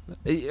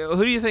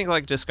 Who do you think,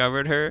 like,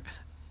 discovered her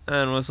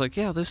and was like,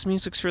 yeah, this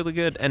music's really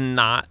good, and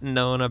not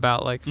known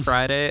about, like,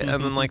 Friday,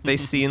 and then, like, they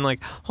seen,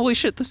 like, holy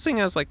shit, this thing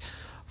has, like,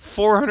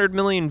 400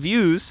 million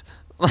views.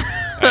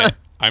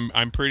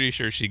 I'm pretty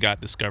sure she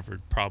got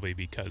discovered probably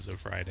because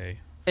of Friday.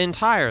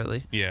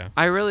 Entirely. Yeah.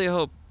 I really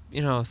hope, a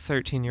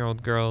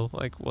 13-year-old girl,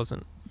 like,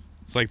 wasn't...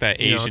 It's like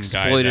that Asian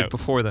exploited guy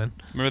before then.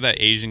 Remember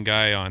that Asian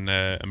guy on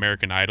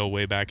American Idol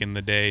way back in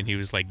the day, and he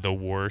was like the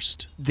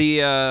worst.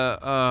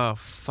 The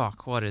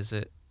fuck, what is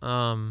it?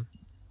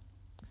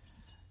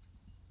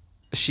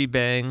 She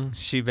Bang.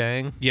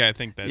 Yeah, I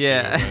think that's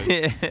yeah. what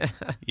it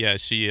was. Yeah,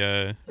 she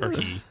or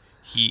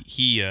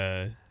he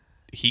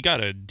he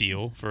got a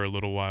deal for a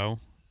little while.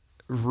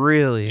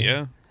 Really?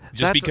 Yeah.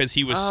 Just That's- because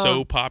he was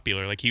so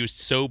popular, like he was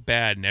so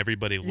bad and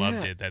everybody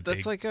loved it that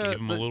that's they like gave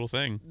him a little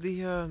thing.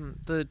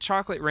 The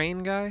Chocolate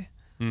Rain guy.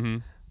 Mm-hmm.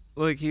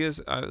 Like he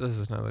is. This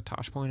is another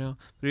Tosh.0,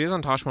 but he is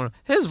on Tosh.0.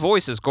 His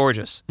voice is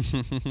gorgeous.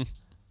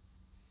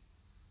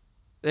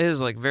 It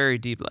is like very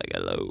deep, like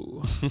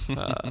hello.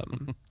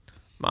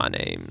 My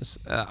name's.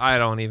 I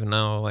don't even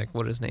know like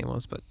what his name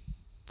was, but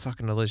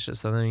fucking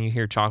delicious. And then you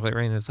hear Chocolate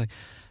Rain, it's like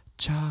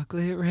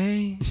Chocolate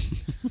Rain.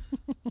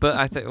 But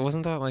I think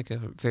wasn't that like a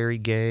very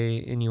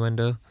gay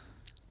innuendo?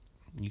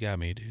 You got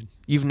me, dude.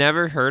 You've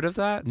never heard of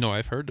that? No,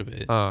 I've heard of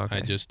it. Oh, okay.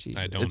 I Jesus.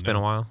 don't know. It's been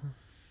a while.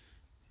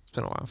 It's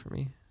been a while for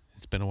me.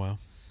 It's been a while.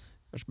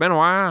 It's been a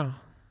while.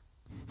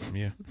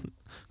 Yeah.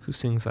 Who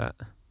sings that?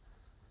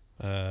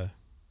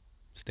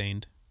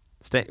 Stained.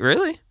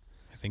 Really?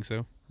 I think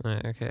so.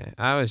 Okay.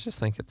 I always just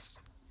think it's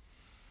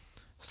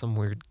some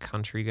weird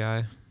country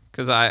guy.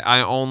 Because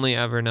I only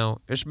ever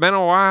know, it's been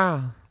a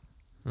while.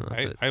 And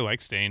that's it. I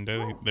like Stained.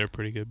 I think they're a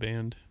pretty good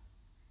band.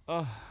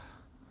 Oh.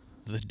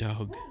 The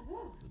dog.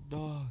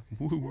 Dog.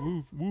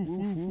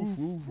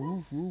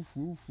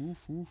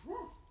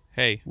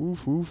 Hey,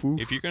 Woof, woof,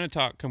 woof. if you're going to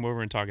talk, come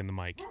over and talk in the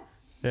mic.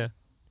 Yeah.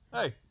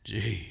 Hey.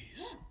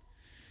 Jeez.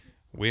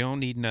 We don't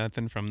need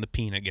nothing from the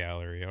peanut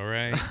gallery, all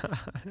right?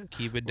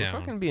 Keep it We're down.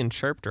 fucking being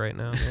chirped right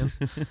now, man.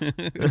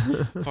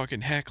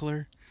 Fucking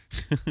heckler.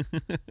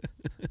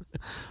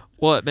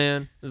 What,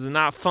 man? Is it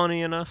not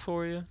funny enough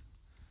for you?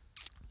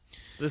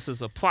 This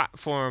is a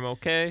platform,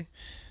 okay?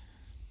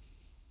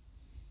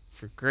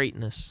 For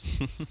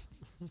greatness.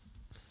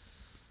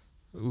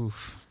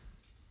 Oof.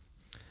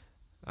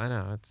 I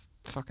know, it's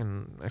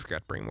fucking... I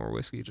forgot to bring more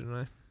whiskey, didn't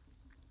I?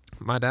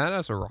 My dad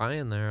has a rye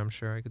in there I'm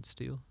sure I could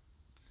steal.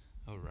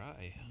 All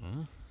right,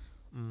 huh?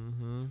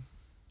 Mm-hmm.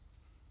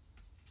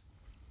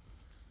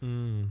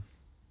 Mm.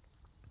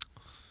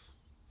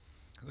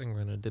 I think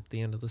we're going to dip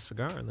the end of the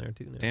cigar in there,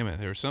 too, now. Damn it,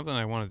 there was something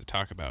I wanted to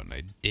talk about, and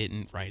I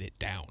didn't write it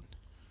down.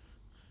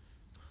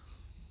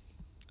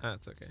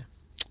 That's okay.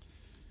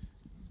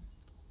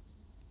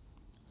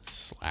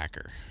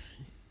 Slacker.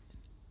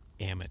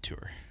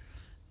 Amateur.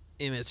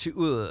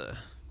 Immature.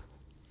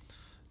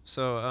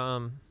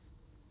 So,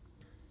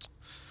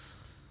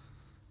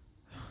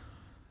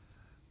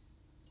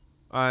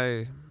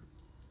 I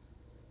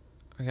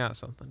got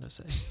something to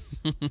say.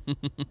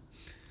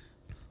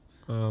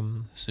 As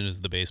soon as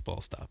the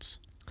baseball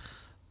stops.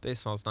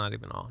 Baseball's not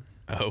even on.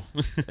 Oh.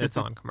 It's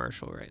on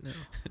commercial right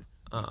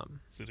now.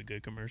 Is it a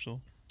good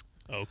commercial?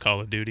 Oh, Call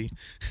of Duty.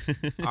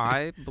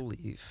 I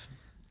believe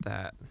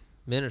that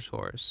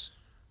minotaurs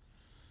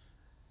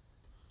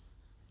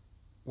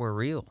were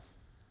real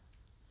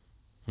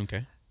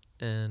Okay.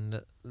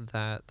 and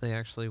that they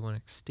actually went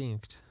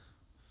extinct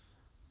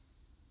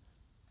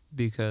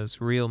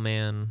because real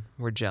men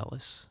were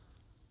jealous.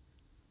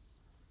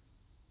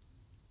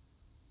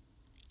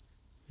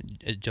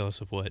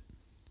 Jealous of what?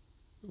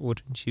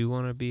 Wouldn't you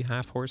want to be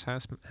half horse,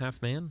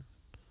 half man?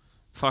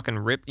 Fucking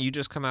rip! You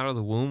just come out of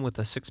the womb with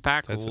a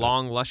six-pack,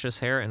 long, luscious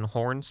hair, and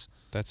horns.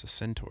 That's a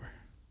centaur.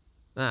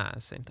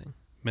 Same thing.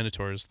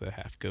 Minotaur is the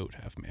half goat,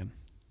 half man.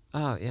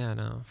 Oh yeah,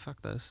 no,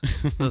 fuck those.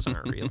 Those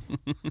aren't real.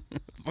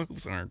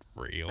 Those aren't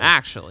real.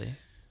 Actually,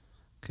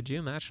 could you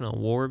imagine a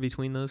war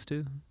between those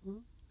two?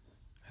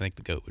 I think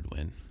the goat would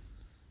win.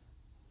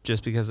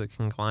 Just because it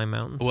can climb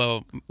mountains?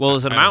 Well,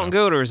 is it a mountain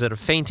goat or is it a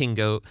fainting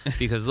goat?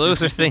 Because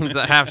those are things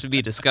that have to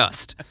be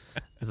discussed.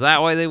 Is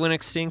that why they went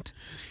extinct?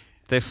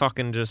 They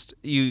fucking just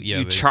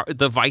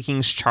the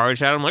Vikings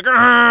charged at them like,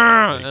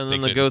 "Argh!" and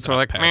then the goats were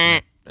like,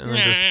 meh, and then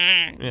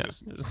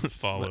just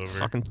fall over.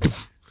 Fucking.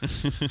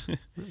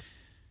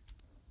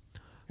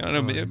 I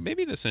don't know.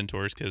 Maybe the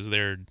centaurs because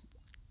they're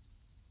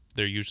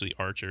usually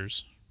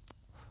archers.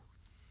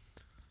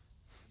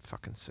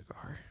 Fucking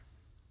cigar.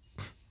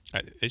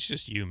 It's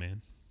just you,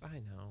 man.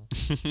 I know.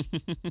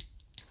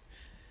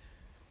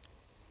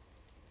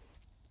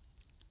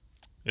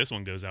 This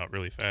one goes out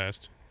really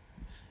fast.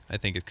 I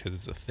think it's because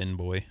it's a thin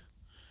boy.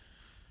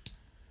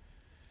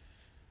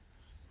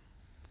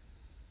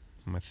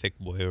 My thick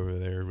boy over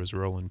there was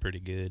rolling pretty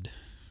good.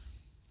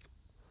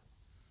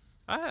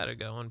 I had it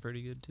going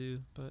pretty good too,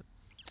 but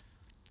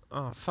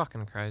oh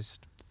fucking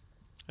Christ!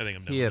 I think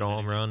I'm done. He hit a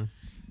home run.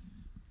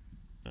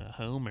 A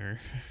homer.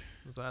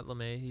 Was that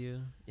LeMahieu?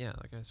 Yeah,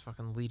 that guy's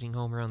fucking leading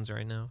home runs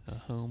right now. A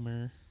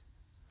homer.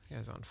 That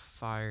guy's on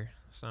fire.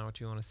 That's not what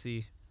you want to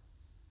see.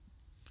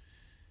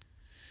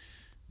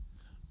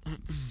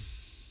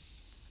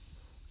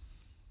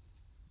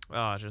 Oh,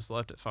 I just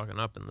left it fucking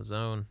up in the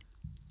zone.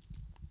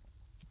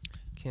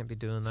 Can't be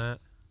doing that.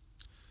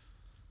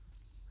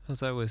 How's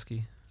that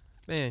whiskey?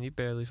 Man, you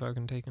barely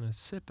fucking taking a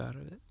sip out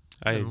of it.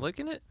 Been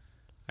licking it?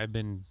 I've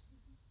been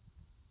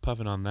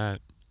puffing on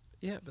that.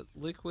 Yeah, but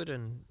liquid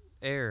and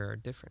air are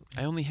different.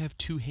 I only have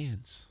 2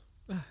 hands.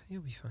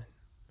 You'll be fine.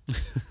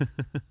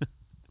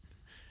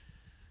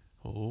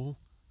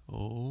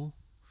 Oh,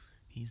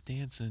 he's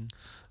dancing.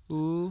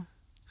 Ooh.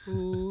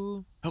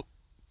 Oh.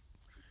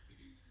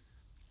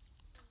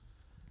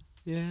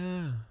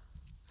 Yeah.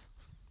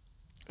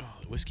 Oh,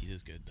 the Whiskey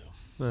is good though.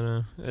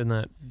 But in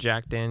that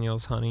Jack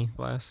Daniel's honey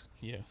glass.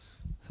 Yeah.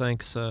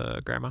 Thanks,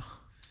 Grandma.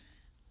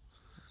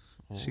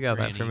 Old She got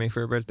that for Granny me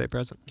for a birthday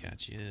present.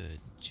 Got you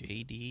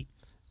JD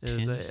It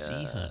was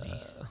Tennessee honey.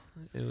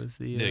 It was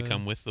the. Did it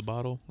come with the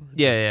bottle?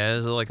 Yeah. It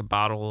was like a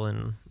bottle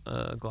and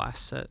a glass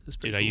set. It was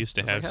pretty Dude, I cool. used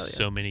to was have like, hell yeah.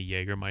 so many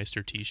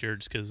Jägermeister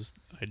T-shirts because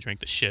I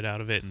drank the shit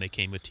out of it, and they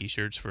came with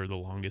T-shirts for the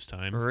longest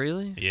time.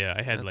 Really? Yeah,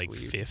 I had That's like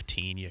weird.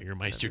 15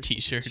 Jägermeister Every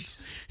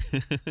T-shirts.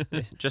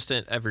 Yeah, just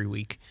every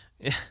week.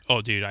 Oh,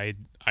 dude, I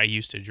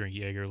used to drink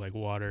Jaeger like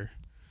water.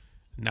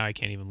 Now I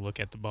can't even look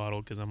at the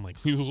bottle because I'm like,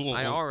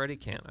 I already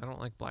can't. I don't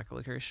like black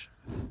licorice.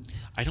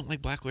 I don't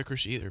like black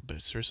licorice either,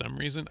 but for some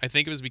reason, I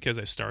think it was because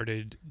I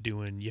started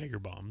doing Jaeger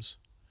bombs,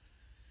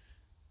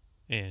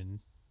 and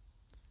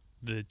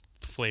the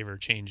flavor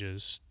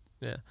changes.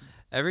 Yeah.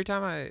 Every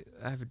time I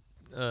have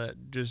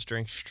just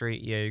drank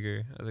straight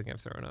Jaeger, I think I've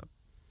thrown up.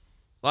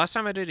 Last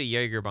time I did a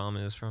Jaeger bomb,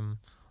 it was from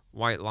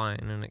White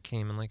Lion, and it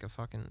came in like a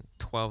fucking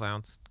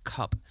 12-ounce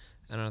cup.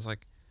 And I was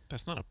like,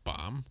 That's not a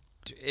bomb.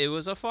 it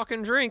was a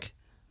fucking drink.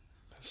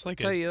 That's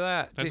like I'll tell you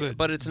that. that's Dude, a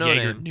but it's no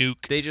Jaeger name.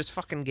 nuke. They just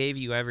fucking gave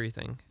you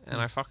everything.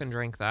 And I fucking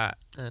drank that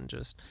and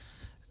just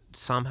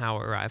somehow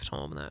arrived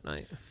home that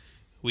night.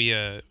 We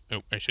I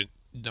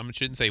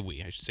shouldn't say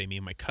we. I should say me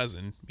and my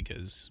cousin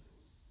because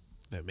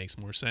that makes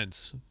more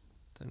sense.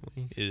 Then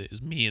we. It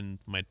is me and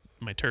my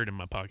turd in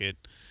my pocket.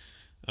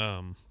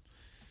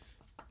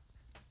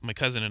 My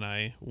cousin and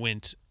I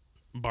went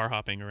bar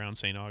hopping around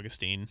St.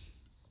 Augustine,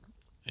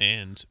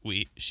 and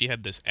she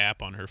had this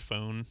app on her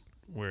phone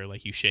where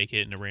like you shake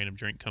it and a random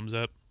drink comes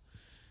up.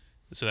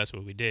 So that's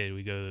what we did.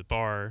 We go to the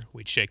bar,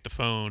 we'd shake the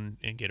phone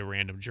and get a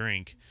random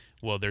drink.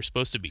 Well, they're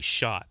supposed to be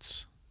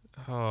shots,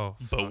 Oh,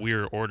 but we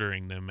were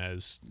ordering them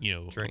as,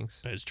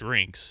 Drinks. as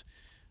drinks.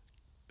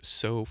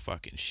 So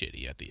fucking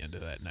shitty at the end of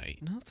that night.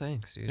 No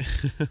thanks, dude.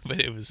 But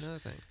it was No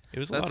thanks. a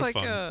That's lot like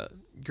of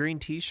fun. green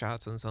tea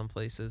shots in some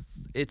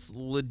places. It's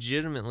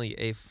legitimately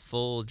a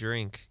full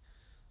drink.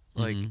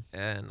 Like,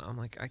 and I'm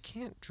like, I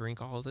can't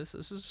drink all of this.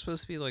 This is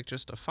supposed to be like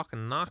just a fucking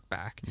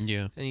knockback.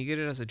 Yeah. And you get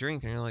it as a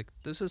drink, and you're like,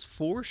 this is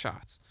 4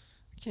 shots.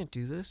 I can't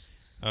do this.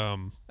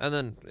 Um And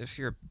then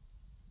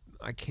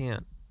I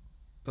can't.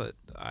 But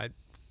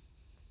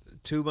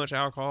too much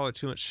alcohol or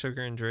too much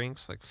sugar in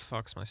drinks like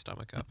fucks my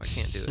stomach up. I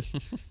can't do it.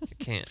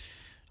 I can't.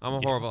 I'm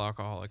a horrible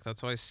alcoholic.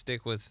 That's why I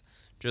stick with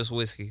just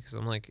whiskey because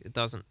I'm like, it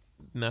doesn't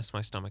mess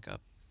my stomach up.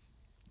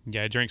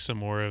 Yeah, I drank some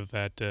more of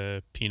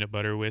that peanut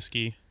butter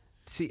whiskey.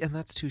 See, and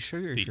that's too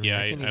sugary for me. Yeah,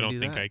 I I can't even don't do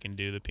think that. I can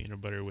do the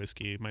peanut butter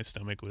whiskey. My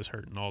stomach was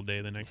hurting all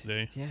day the next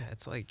day. Yeah,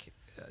 it's like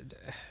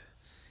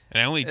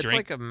And I only it's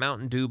drank like a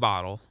Mountain Dew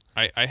bottle.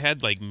 I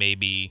had like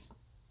maybe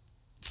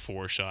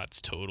 4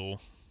 shots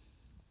total.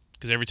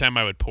 Because every time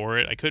I would pour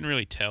it, I couldn't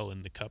really tell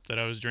in the cup that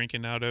I was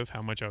drinking out of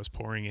how much I was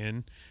pouring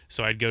in.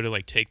 So I'd go to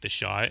like take the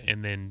shot,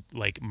 and then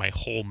like my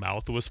whole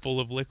mouth was full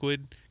of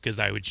liquid because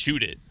I would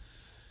shoot it,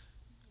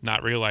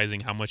 not realizing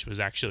how much was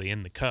actually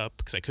in the cup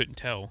because I couldn't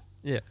tell.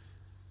 Yeah.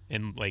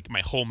 And like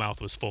my whole mouth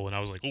was full, and I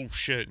was like, "Oh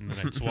shit!" And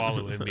then I'd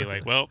swallow it and be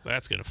like, "Well,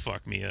 that's gonna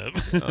fuck me up."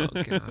 Oh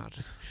god.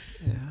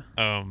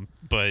 Yeah.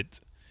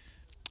 But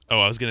I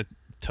was gonna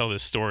tell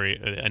this story.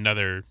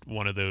 Another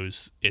one of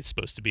those. It's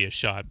supposed to be a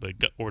shot, but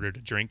ordered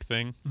a drink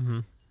thing. Mm-hmm.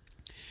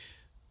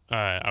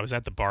 I was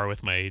at the bar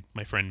with my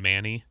friend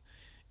Manny,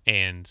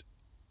 and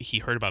he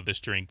heard about this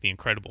drink, the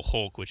Incredible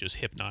Hulk, which is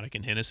Hypnotic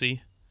and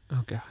Hennessy,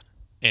 Oh god.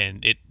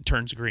 and it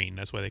turns green.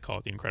 That's why they call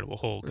it the Incredible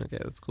Hulk. Okay,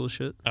 that's cool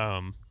shit.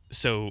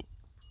 So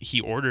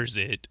he orders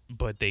it,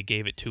 but they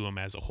gave it to him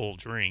as a whole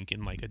drink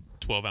in like a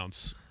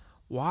 12-ounce.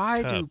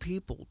 Why cup.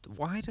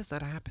 why does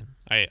that happen?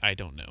 I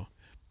don't know,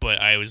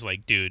 but I was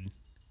like, dude.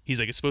 He's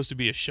like, it's supposed to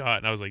be a shot,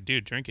 and I was like,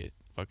 dude, drink it,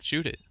 fucking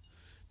shoot it,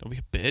 don't be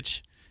a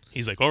bitch.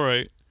 He's like, all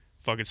right,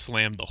 fucking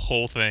slammed the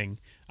whole thing.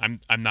 I'm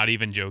not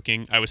even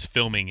joking. I was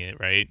filming it,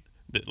 right,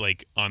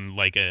 like on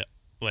like a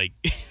like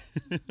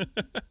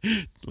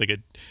a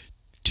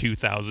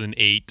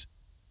 2008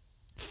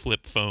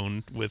 flip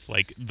phone with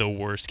like the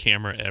worst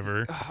camera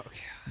ever. Oh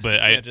god.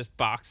 But Just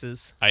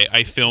boxes.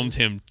 I filmed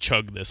him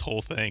chug this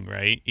whole thing,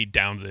 right? He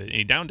downs it, and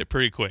he downed it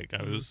pretty quick.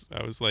 I was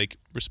like,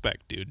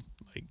 respect, dude.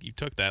 Like, you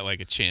took that like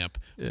a champ.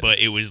 Yeah. But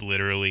it was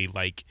literally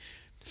like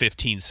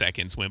 15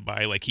 seconds went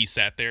by. Like, he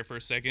sat there for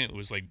a second. It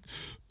was like,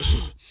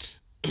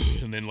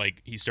 and then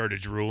like he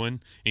started drooling,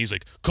 and he's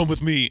like, come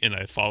with me. And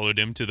I followed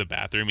him to the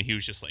bathroom, and he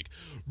was just like,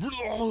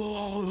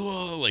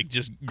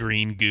 just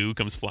green goo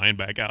comes flying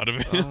back out of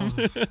him.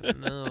 Oh,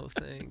 no,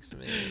 thanks,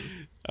 man.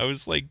 I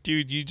was like,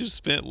 dude, you just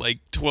spent like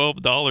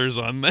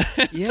 $12 on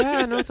that.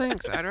 Yeah, no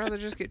thanks. I'd rather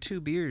just get 2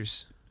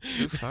 beers.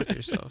 Go fuck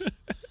yourself.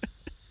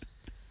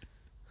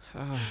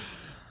 Oh,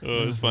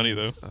 Oh, it was funny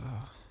though.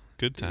 oh.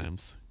 Good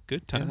times.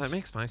 Good Yeah, times. that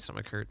makes my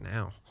stomach hurt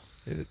now.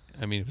 it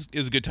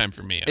was a good time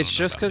for me. I It's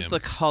don't know just about because him. the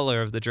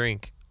color of the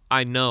drink.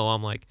 I know.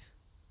 I'm like,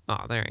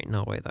 oh, there ain't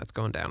no way that's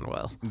going down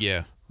well.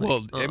 Yeah. Like,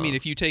 Well, I mean,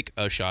 if you take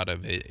a shot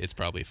of it, it's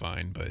probably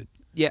fine. But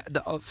Yeah,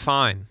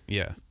 fine.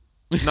 yeah,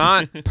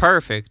 Not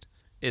perfect.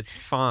 It's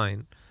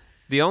fine.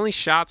 The only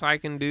shots I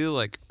can do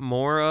like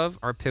more of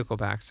are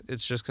picklebacks.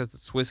 It's just because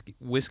it's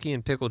whiskey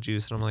and pickle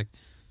juice, and I'm like,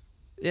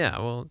 yeah,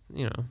 well,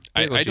 you know,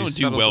 I don't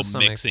do well mixing.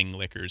 mixing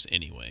liquors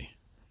anyway.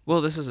 Well,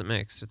 this isn't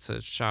mixed. It's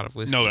a shot of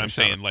whiskey. No, but and I'm a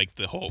shot saying of like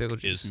the Hulk pickle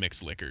is juice.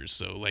 mixed liquors,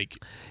 so like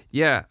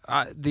Yeah,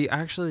 the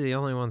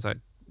only ones I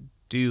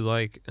do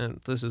like, and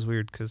this is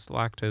weird because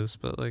lactose,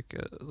 but like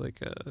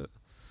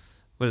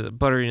what is it,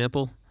 buttery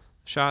nipple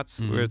shots,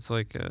 where it's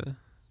like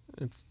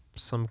it's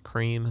some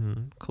cream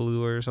and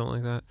Kahlua or something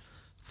like that.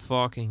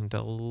 Fucking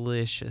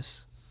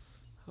delicious.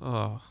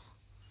 Oh,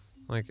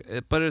 like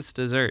but it's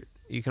dessert.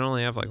 You can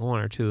only have like one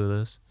or two of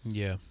those.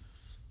 yeah.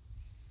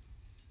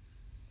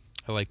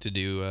 I like to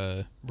do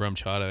rum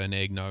chata and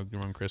eggnog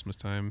around Christmas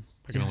time.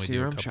 I can only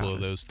do a couple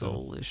of those though.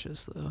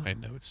 Delicious though. I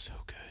know it's so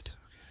good.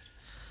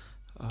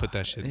 Put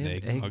that shit in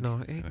and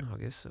eggnog.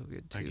 Eggnog is so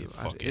good too. I get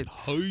fucking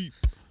hype.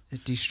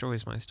 It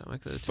destroys my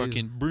stomach though too.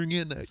 Fucking bring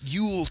in that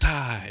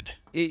Yuletide.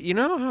 You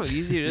know how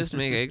easy it is to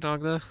make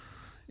eggnog though.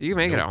 You can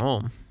make it at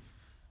home.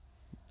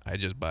 I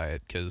just buy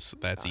it because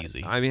that's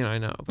easy. I mean, I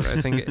know, but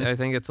I think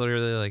it's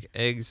literally like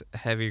eggs,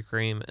 heavy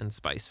cream, and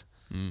spice.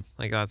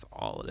 Like that's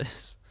all it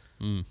is.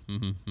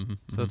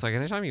 So it's like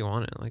anytime you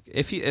want it. Like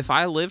if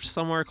I lived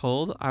somewhere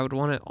cold, I would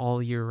want it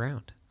all year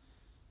round.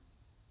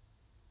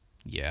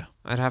 Yeah.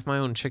 I'd have my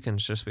own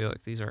chickens. Just be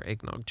like, these are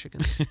eggnog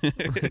chickens.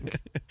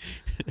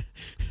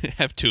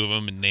 Have two of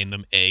them and name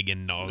them Egg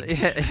and Nog.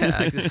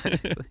 yeah,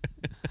 exactly.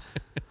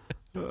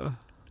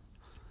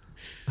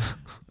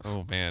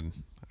 Oh man,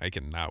 I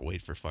cannot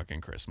wait for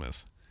fucking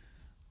Christmas.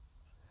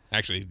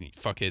 Actually,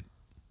 fuck it.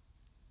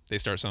 They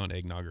start selling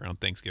eggnog around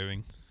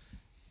Thanksgiving.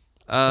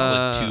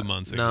 Solid 2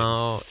 months ago.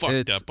 No,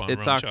 Fucked up on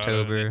it's rum chata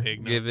October. and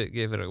eggnog.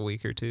 Give it a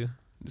week or two.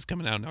 It's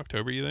coming out in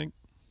October, you think?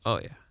 Oh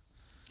yeah.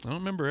 I don't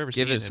remember ever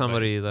seeing Give it. it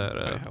somebody by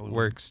that Halloween.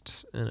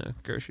 works in a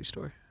grocery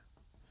store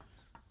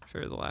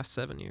for the last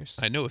 7 years.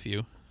 I know a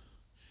few.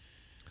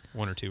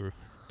 1 or 2 or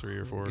 3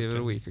 or 4. Give it a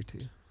 10. week or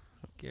two,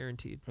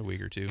 guaranteed. A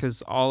week or two. Did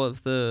Because all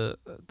of the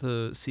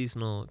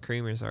seasonal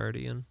creamers are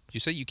already in. you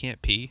say you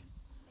can't pee?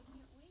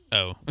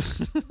 Oh.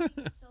 Silk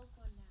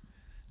one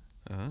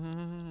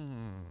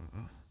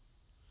now.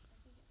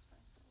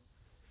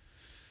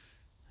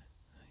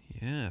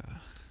 Yeah.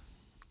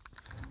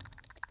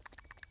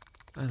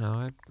 I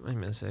know. I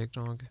miss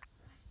eggnog.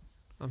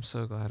 I'm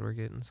so glad we're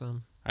getting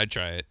some. I'd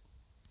try it.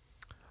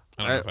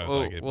 I don't know if I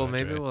like it. Well, but I'd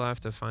maybe try it. we'll have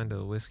to find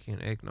a whiskey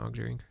and eggnog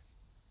drink.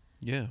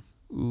 Yeah.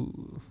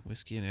 Ooh.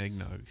 Whiskey and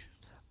eggnog.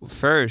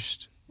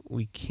 First,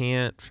 we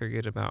can't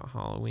forget about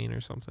Halloween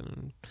or something,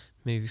 and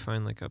maybe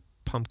find like a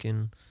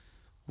pumpkin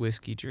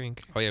whiskey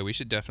drink. Oh yeah, we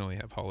should definitely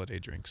have holiday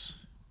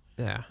drinks.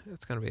 Yeah,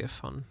 it's gonna be a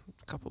fun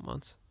couple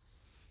months.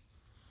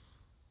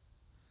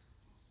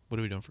 What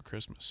are we doing for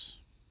Christmas?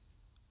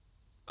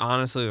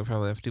 Honestly, we'll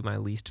probably have to do my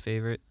least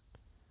favorite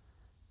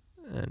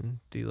and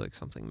do like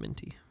something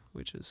minty,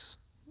 which is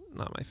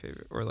not my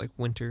favorite, or like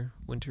winter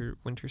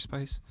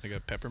spice, Like a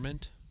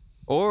peppermint?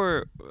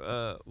 or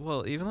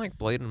well, even like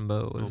Blade and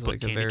Bow was We'll like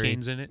put a candy very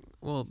canes in it.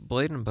 well.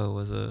 Blade and Bow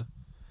was a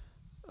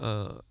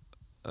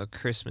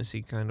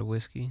Christmassy kind of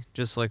whiskey,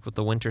 just like with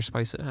the winter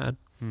spice it had.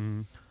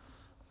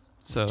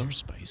 So Deer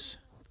spice.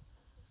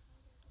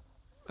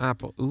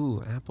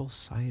 apple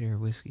cider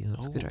whiskey.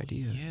 That's a good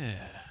idea.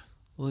 Yeah.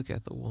 Look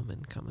at the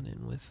woman coming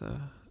in with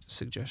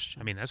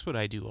suggestions. I mean, that's what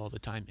I do all the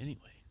time anyway.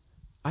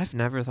 I've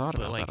never thought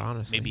But about like that,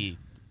 honestly. maybe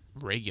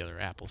regular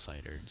apple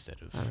cider instead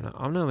of. I don't know.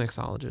 I'm no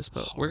mixologist,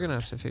 but we're gonna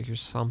have to figure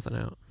something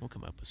out. We'll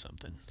come up with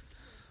something.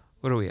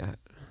 What are we at?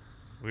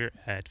 We're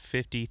at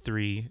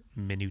 53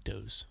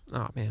 minutos.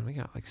 Oh man, we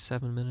got like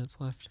 7 minutes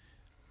left.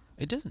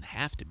 It doesn't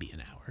have to be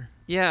an hour.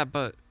 Yeah,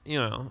 but you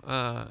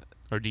know,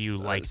 Or do you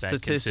like that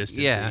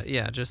consistency?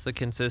 Yeah, just the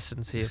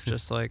consistency of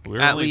just like We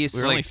were at only, least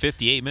we were like only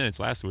 58 minutes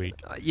last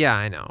week. yeah,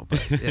 I know,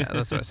 but yeah,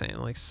 that's what I'm saying.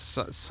 Like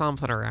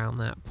something around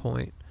that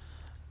point.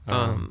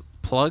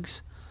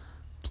 Plugs.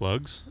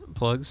 Plugs?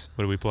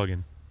 What are we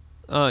plugging?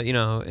 You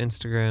know,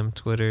 Instagram,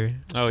 Twitter.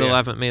 Oh, Still yeah.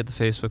 haven't made the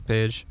Facebook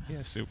page.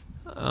 Yes.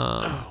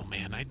 Oh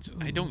man, I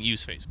don't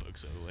use Facebook,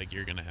 so like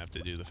you're gonna have to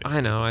do the Facebook.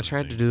 I know. I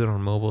tried to do it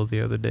on mobile the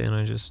other day, and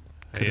I just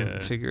couldn't I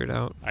figure it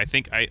out. I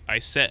think I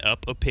set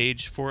up a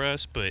page for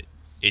us, but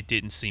it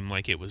didn't seem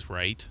like it was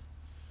right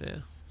Yeah. I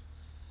don't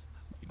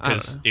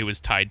because know. it was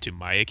tied to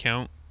my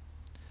account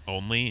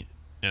only,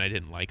 and I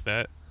didn't like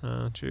that.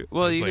 True.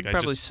 Well, was you like, could I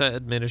probably just- set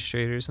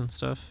administrators and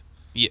stuff.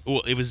 Yeah,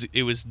 well,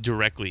 it was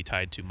directly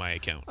tied to my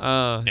account,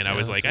 and I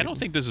was like, I don't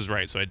think this is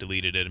right, so I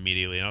deleted it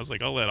immediately, and I was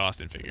like, I'll let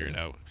Austin figure it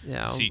out.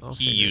 Yeah, See, I'll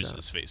he figure it out.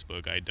 uses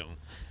Facebook, I don't.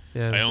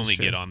 Yeah, I this is only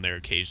true. get on there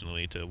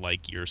occasionally to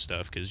like your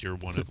stuff because you're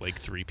one of like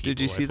 3 people.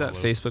 Did you see I that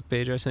follow. Facebook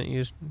page I sent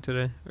you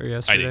today or I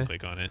yesterday? didn't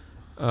click on it.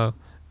 Oh,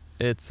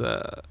 it's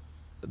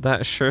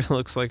that sure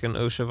looks like an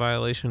OSHA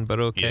violation,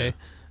 but okay. Yeah.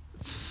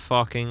 It's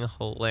fucking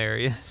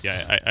hilarious.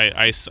 Yeah,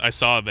 I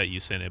saw that you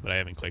sent it, but I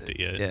haven't clicked it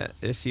yet. Yeah,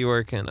 if you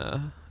work in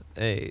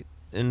a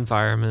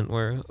environment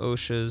where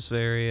OSHA is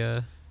very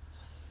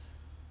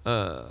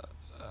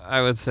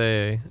I would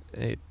say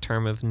a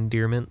term of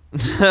endearment.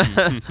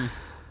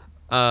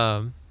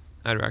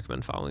 I'd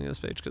recommend following this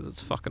page because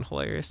it's fucking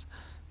hilarious.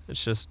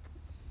 It's just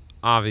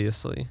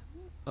obviously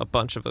a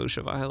bunch of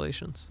OSHA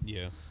violations.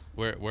 Yeah.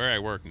 Where I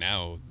work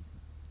now,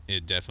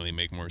 it definitely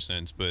make more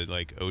sense, but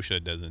like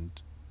OSHA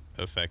doesn't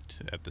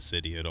affect at the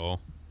city at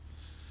all.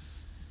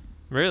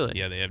 Really?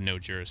 Yeah, they have no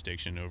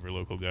jurisdiction over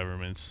local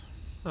governments.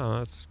 Oh,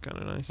 that's kind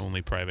of nice.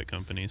 Only private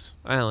companies.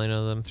 I only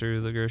know them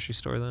through the grocery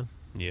store then.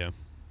 Yeah.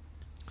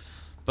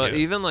 But Yeah.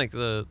 even like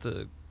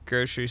the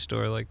grocery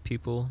store, like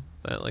people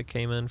that like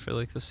came in for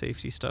like the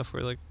safety stuff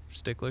were like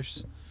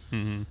sticklers.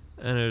 Mm-hmm.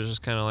 And it was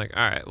just kind of like,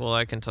 all right, well,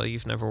 I can tell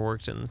you've never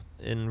worked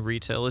in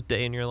retail a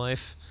day in your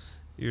life.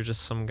 You're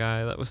just some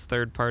guy that was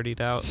third-partied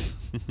out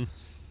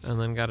and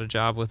then got a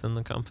job within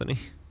the company.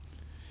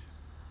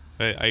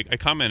 I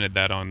commented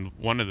that on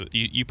one of the...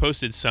 You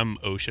posted some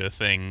OSHA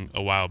thing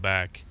a while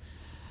back.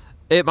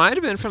 It might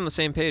have been from the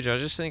same page. I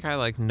just think I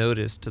like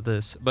noticed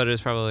this, but it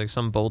was probably like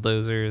some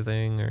bulldozer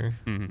thing or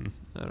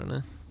I don't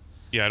know.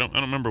 Yeah, I don't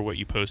remember what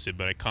you posted,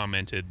 but I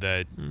commented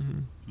that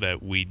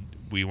that we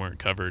weren't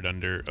covered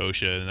under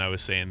OSHA, and I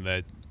was saying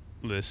that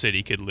the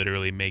city could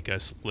literally make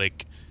us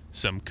lick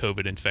some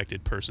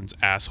COVID-infected person's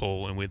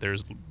asshole, and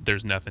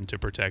there's nothing to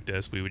protect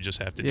us. We would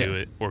just have to do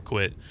it or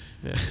quit.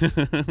 Yeah.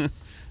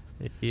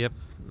 Yep,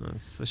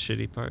 that's the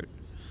shitty part.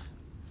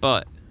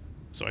 But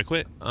so I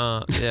quit.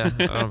 Yeah, I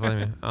don't blame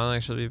you. I'll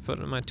actually be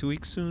putting in my 2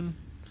 weeks soon,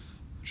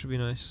 which would be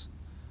nice.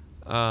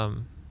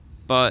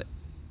 But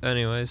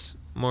anyways,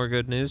 more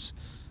good news.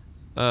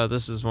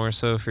 This is more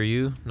so for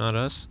you, not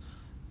us.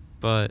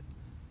 But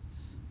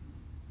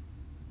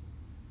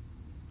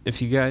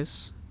if you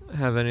guys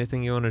have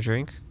anything you want to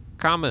drink,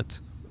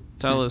 comment.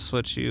 Tell us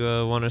what you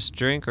want us to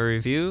drink or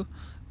review.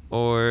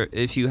 Or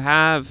if you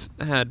have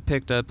had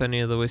picked up any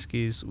of the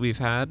whiskeys we've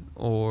had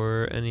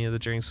or any of the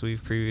drinks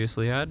we've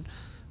previously had,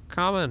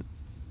 comment.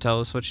 Tell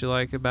us what you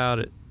like about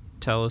it.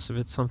 Tell us if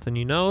it's something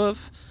you know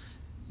of.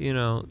 You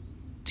know,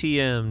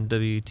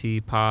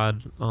 TMWT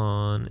Pod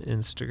on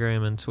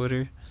Instagram and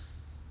Twitter.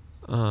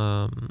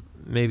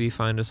 Maybe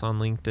find us on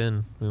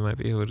LinkedIn. We might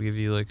be able to give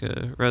you like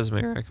a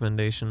resume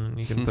recommendation.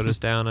 You can put us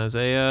down as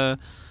a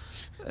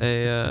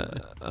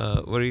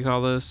what do you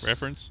call those?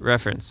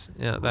 Reference.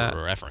 Yeah, that.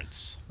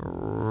 Reference.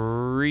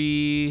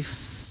 Refinance.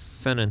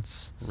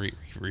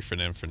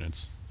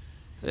 Refinance.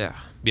 Yeah.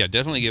 Yeah,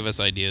 definitely give us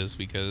ideas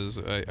because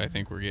I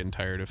think we're getting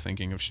tired of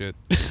thinking of shit.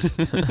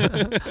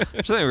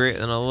 Actually, we're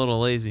getting a little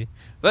lazy.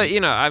 But, you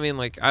know, I mean,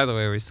 like, either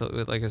way, we still,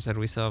 like I said,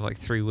 we still have like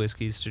 3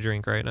 whiskeys to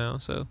drink right now.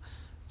 So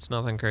it's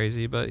nothing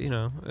crazy. But, you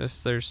know,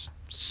 if there's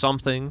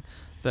something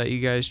that you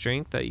guys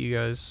drink that you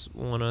guys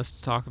want us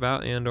to talk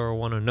about and or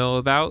want to know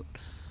about,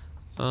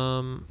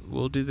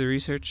 we'll do the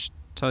research,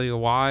 tell you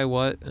why,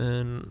 what,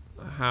 and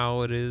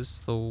how it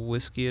is the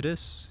whiskey it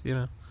is, you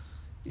know.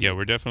 Yeah,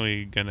 we're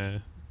definitely going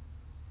to...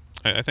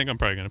 I think I'm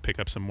probably going to pick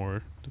up some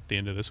more at the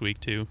end of this week,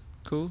 too.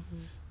 Cool.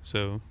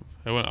 So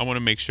I want to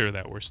make sure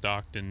that we're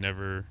stocked and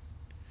never,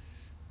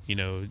 you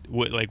know,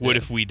 what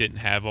if we didn't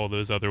have all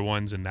those other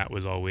ones and that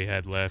was all we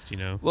had left, you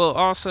know? Well,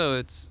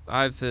 also,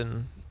 I've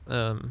been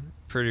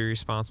pretty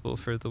responsible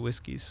for the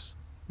whiskeys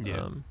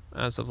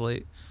as of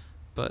late.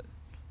 But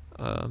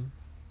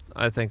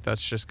I think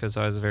that's just because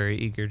I was very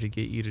eager to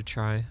get you to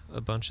try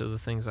a bunch of the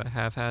things I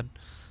have had.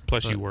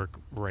 Plus, you work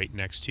right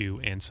next to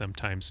and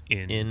sometimes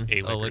in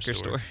a liquor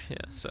store. Yeah,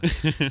 so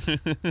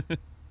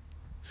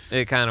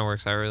it kind of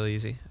works out really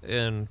easy.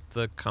 And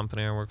the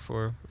company I work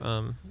for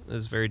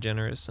is very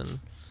generous, and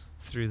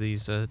through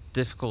these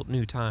difficult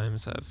new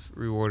times, have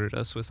rewarded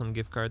us with some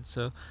gift cards.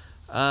 So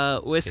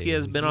whiskey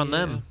has been on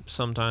them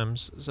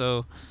sometimes.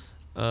 So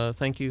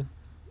thank you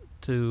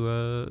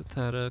to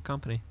that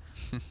company.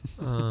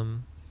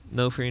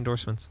 No free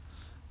endorsements.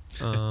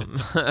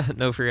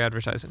 No free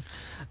advertising.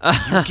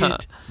 You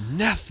get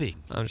nothing.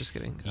 I'm just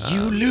kidding.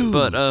 You lose.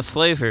 But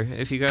Flavor,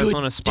 if you guys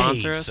want to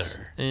sponsor us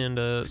sir.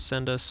 and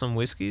send us some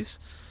whiskeys,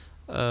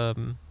 for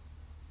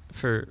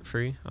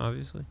free,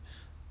 obviously.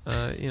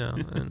 You know,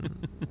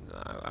 and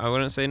I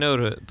wouldn't say no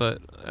to it, but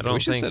I don't we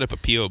should think set up a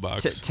P.O.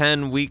 box.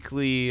 10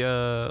 weekly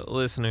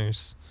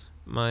listeners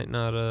might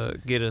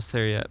not get us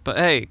there yet. But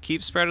hey,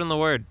 keep spreading the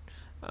word.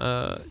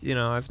 You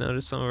know, I've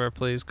noticed some of our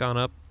plays gone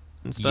up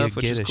and stuff,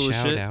 which is cool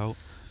as shit. Out.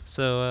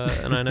 So,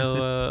 and I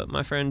know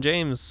my friend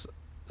James,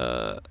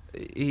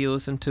 he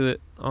listened to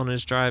it on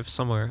his drive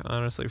somewhere. I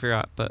honestly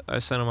forgot, but I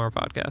sent him our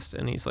podcast,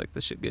 and he's like,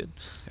 "This shit good."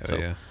 Hell so,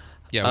 yeah.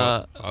 Yeah,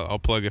 well, I'll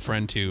plug a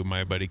friend too.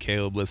 My buddy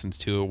Caleb listens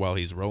to it while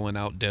he's rolling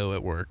out dough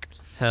at work.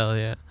 Hell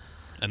yeah.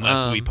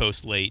 Unless we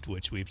post late,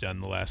 which we've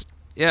done the last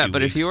 2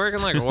 but weeks. if you work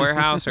in like a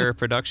warehouse or a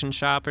production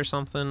shop or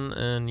something,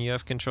 and you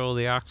have control of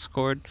the aux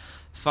cord,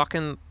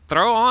 fucking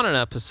throw on an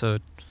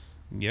episode.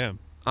 Yeah.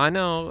 I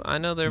know.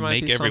 There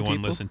might be some everyone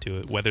people. listen to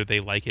it, whether they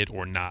like it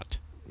or not.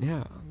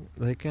 Yeah,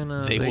 they can.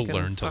 They will can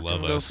learn to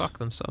love go us. Fuck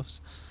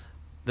themselves.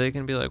 They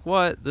can be like,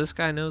 "What? This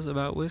guy knows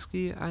about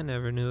whiskey? I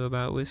never knew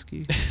about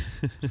whiskey."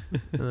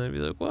 And they'd be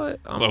like, "What?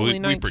 I'm only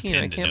 19.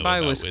 I can't buy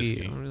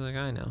whiskey." And we're like,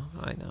 "I know."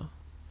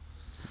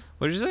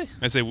 What did you say?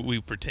 I say we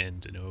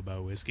pretend to know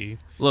about whiskey.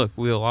 Look,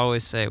 we'll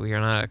always say we are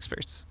not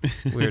experts.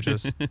 We're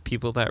just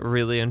people that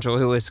really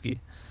enjoy whiskey.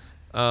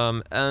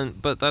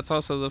 But that's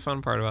also the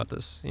fun part about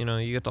this. You know,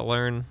 you get to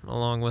learn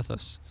along with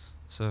us.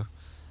 So,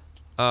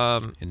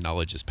 and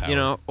knowledge is power. you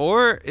know,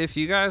 or if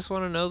you guys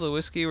want to know the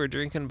whiskey we're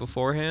drinking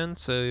beforehand,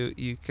 so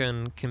you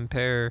can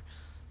compare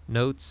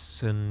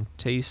notes and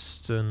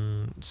tastes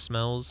and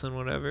smells and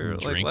whatever.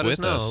 Drink let with us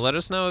know. us. Let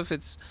us know if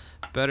it's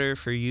better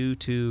for you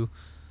to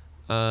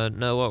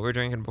know what we're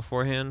drinking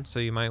beforehand. So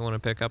you might want to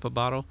pick up a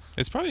bottle.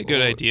 It's probably a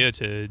good idea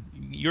to.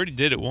 You already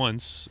did it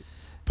once.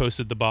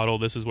 Posted the bottle.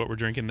 This is what we're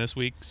drinking this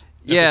week.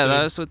 Yeah,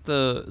 that was with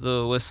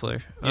the Whistler.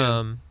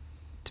 Yeah.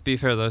 To be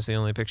fair, that was the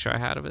only picture I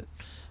had of it.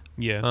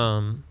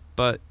 Yeah.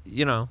 But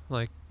you know,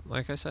 like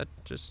I said,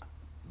 just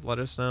let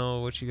us know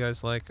what you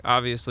guys like.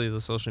 Obviously,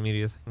 the social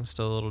media thing is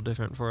still a little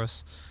different for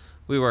us.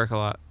 We work a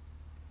lot,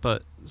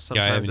 but I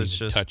sometimes haven't it's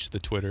even just touched the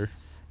Twitter.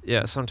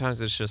 yeah. Sometimes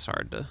it's just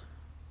hard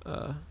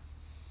to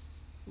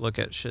look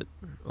at shit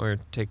or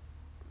take.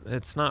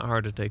 It's not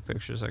hard to take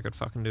pictures. I could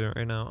fucking do it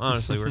right now.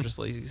 Honestly, we're just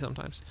lazy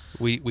sometimes.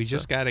 We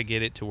just got to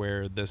get it to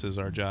where this is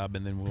our job,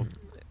 and then we'll.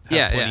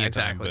 Yeah, plenty of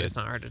exactly. time, It's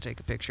not hard to take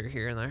a picture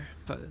here and there,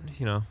 but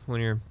you know,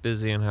 when you're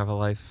busy and have a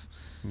life,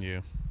 Yeah.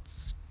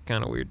 it's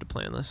kind of weird to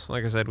plan this.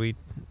 Like I said, we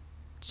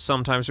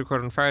sometimes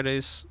record on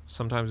Fridays,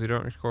 sometimes we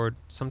don't record,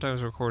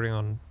 sometimes recording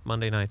on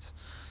Monday nights.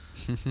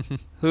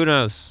 Who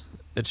knows?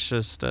 It's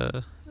just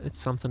it's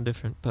something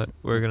different, but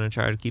we're gonna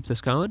try to keep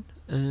this going.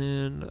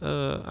 And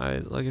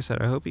like I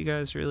said, I hope you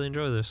guys really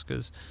enjoy this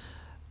because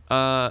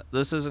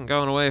this isn't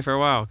going away for a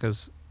while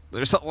because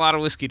there's a lot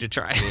of whiskey to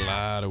try. A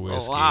lot of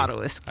whiskey. A lot of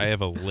whiskey. I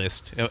have a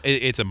list.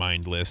 It's a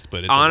mind list,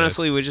 but it's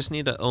honestly, a list. we just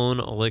need to own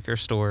a liquor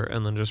store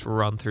and then just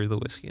run through the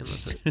whiskey, and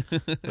that's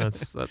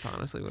it. that's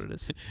honestly what it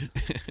is.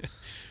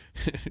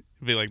 It'd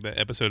be like the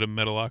episode of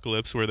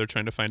Metalocalypse where they're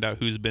trying to find out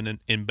who's been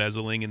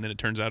embezzling, and then it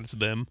turns out it's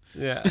them.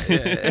 Yeah.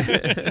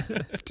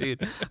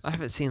 Dude, I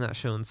haven't seen that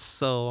show in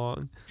so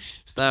long.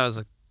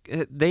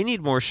 They need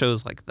more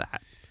shows like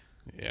that.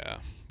 Yeah.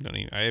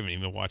 I haven't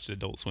even watched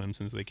Adult Swim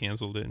since they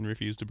canceled it and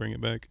refused to bring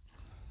it back.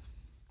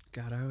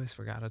 God, I always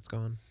forgot it's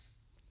gone.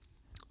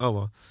 Oh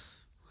well,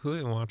 who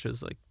even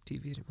watches like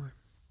TV anymore?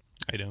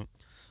 I don't.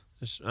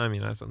 I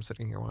mean, as I'm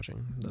sitting here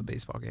watching the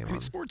baseball game, on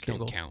sports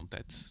cable. don't count.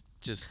 That's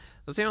just.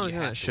 That's the only you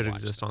thing have that to should watch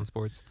exist them. on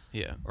sports.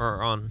 Yeah.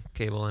 Or on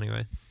cable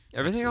anyway.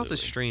 Everything else is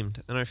Absolutely.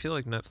 streamed, and I feel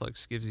like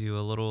Netflix gives you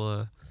a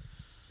little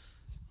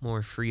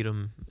more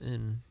freedom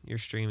in your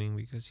streaming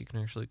because you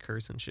can actually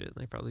curse and shit.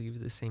 They probably give you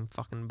the same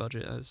fucking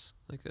budget as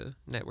like a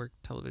network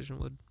television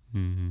would.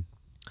 Mm-hmm.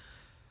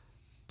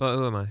 But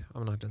who am I?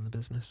 I'm not in the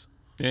business.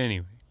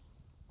 Anyway,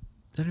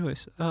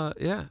 Anyways,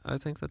 yeah, I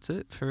think that's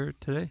it for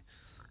today.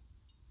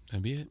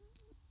 That'd be it.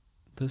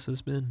 This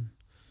has been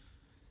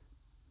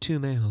Two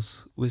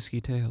Males,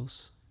 Whiskey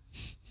Tales.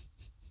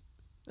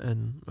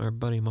 And our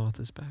buddy Moth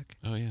is back.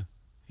 Oh, yeah.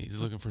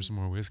 He's looking for some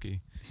more whiskey.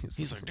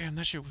 He's like, damn,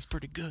 that shit was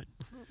pretty good.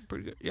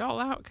 Pretty good. Y'all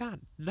out? God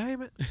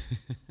damn it.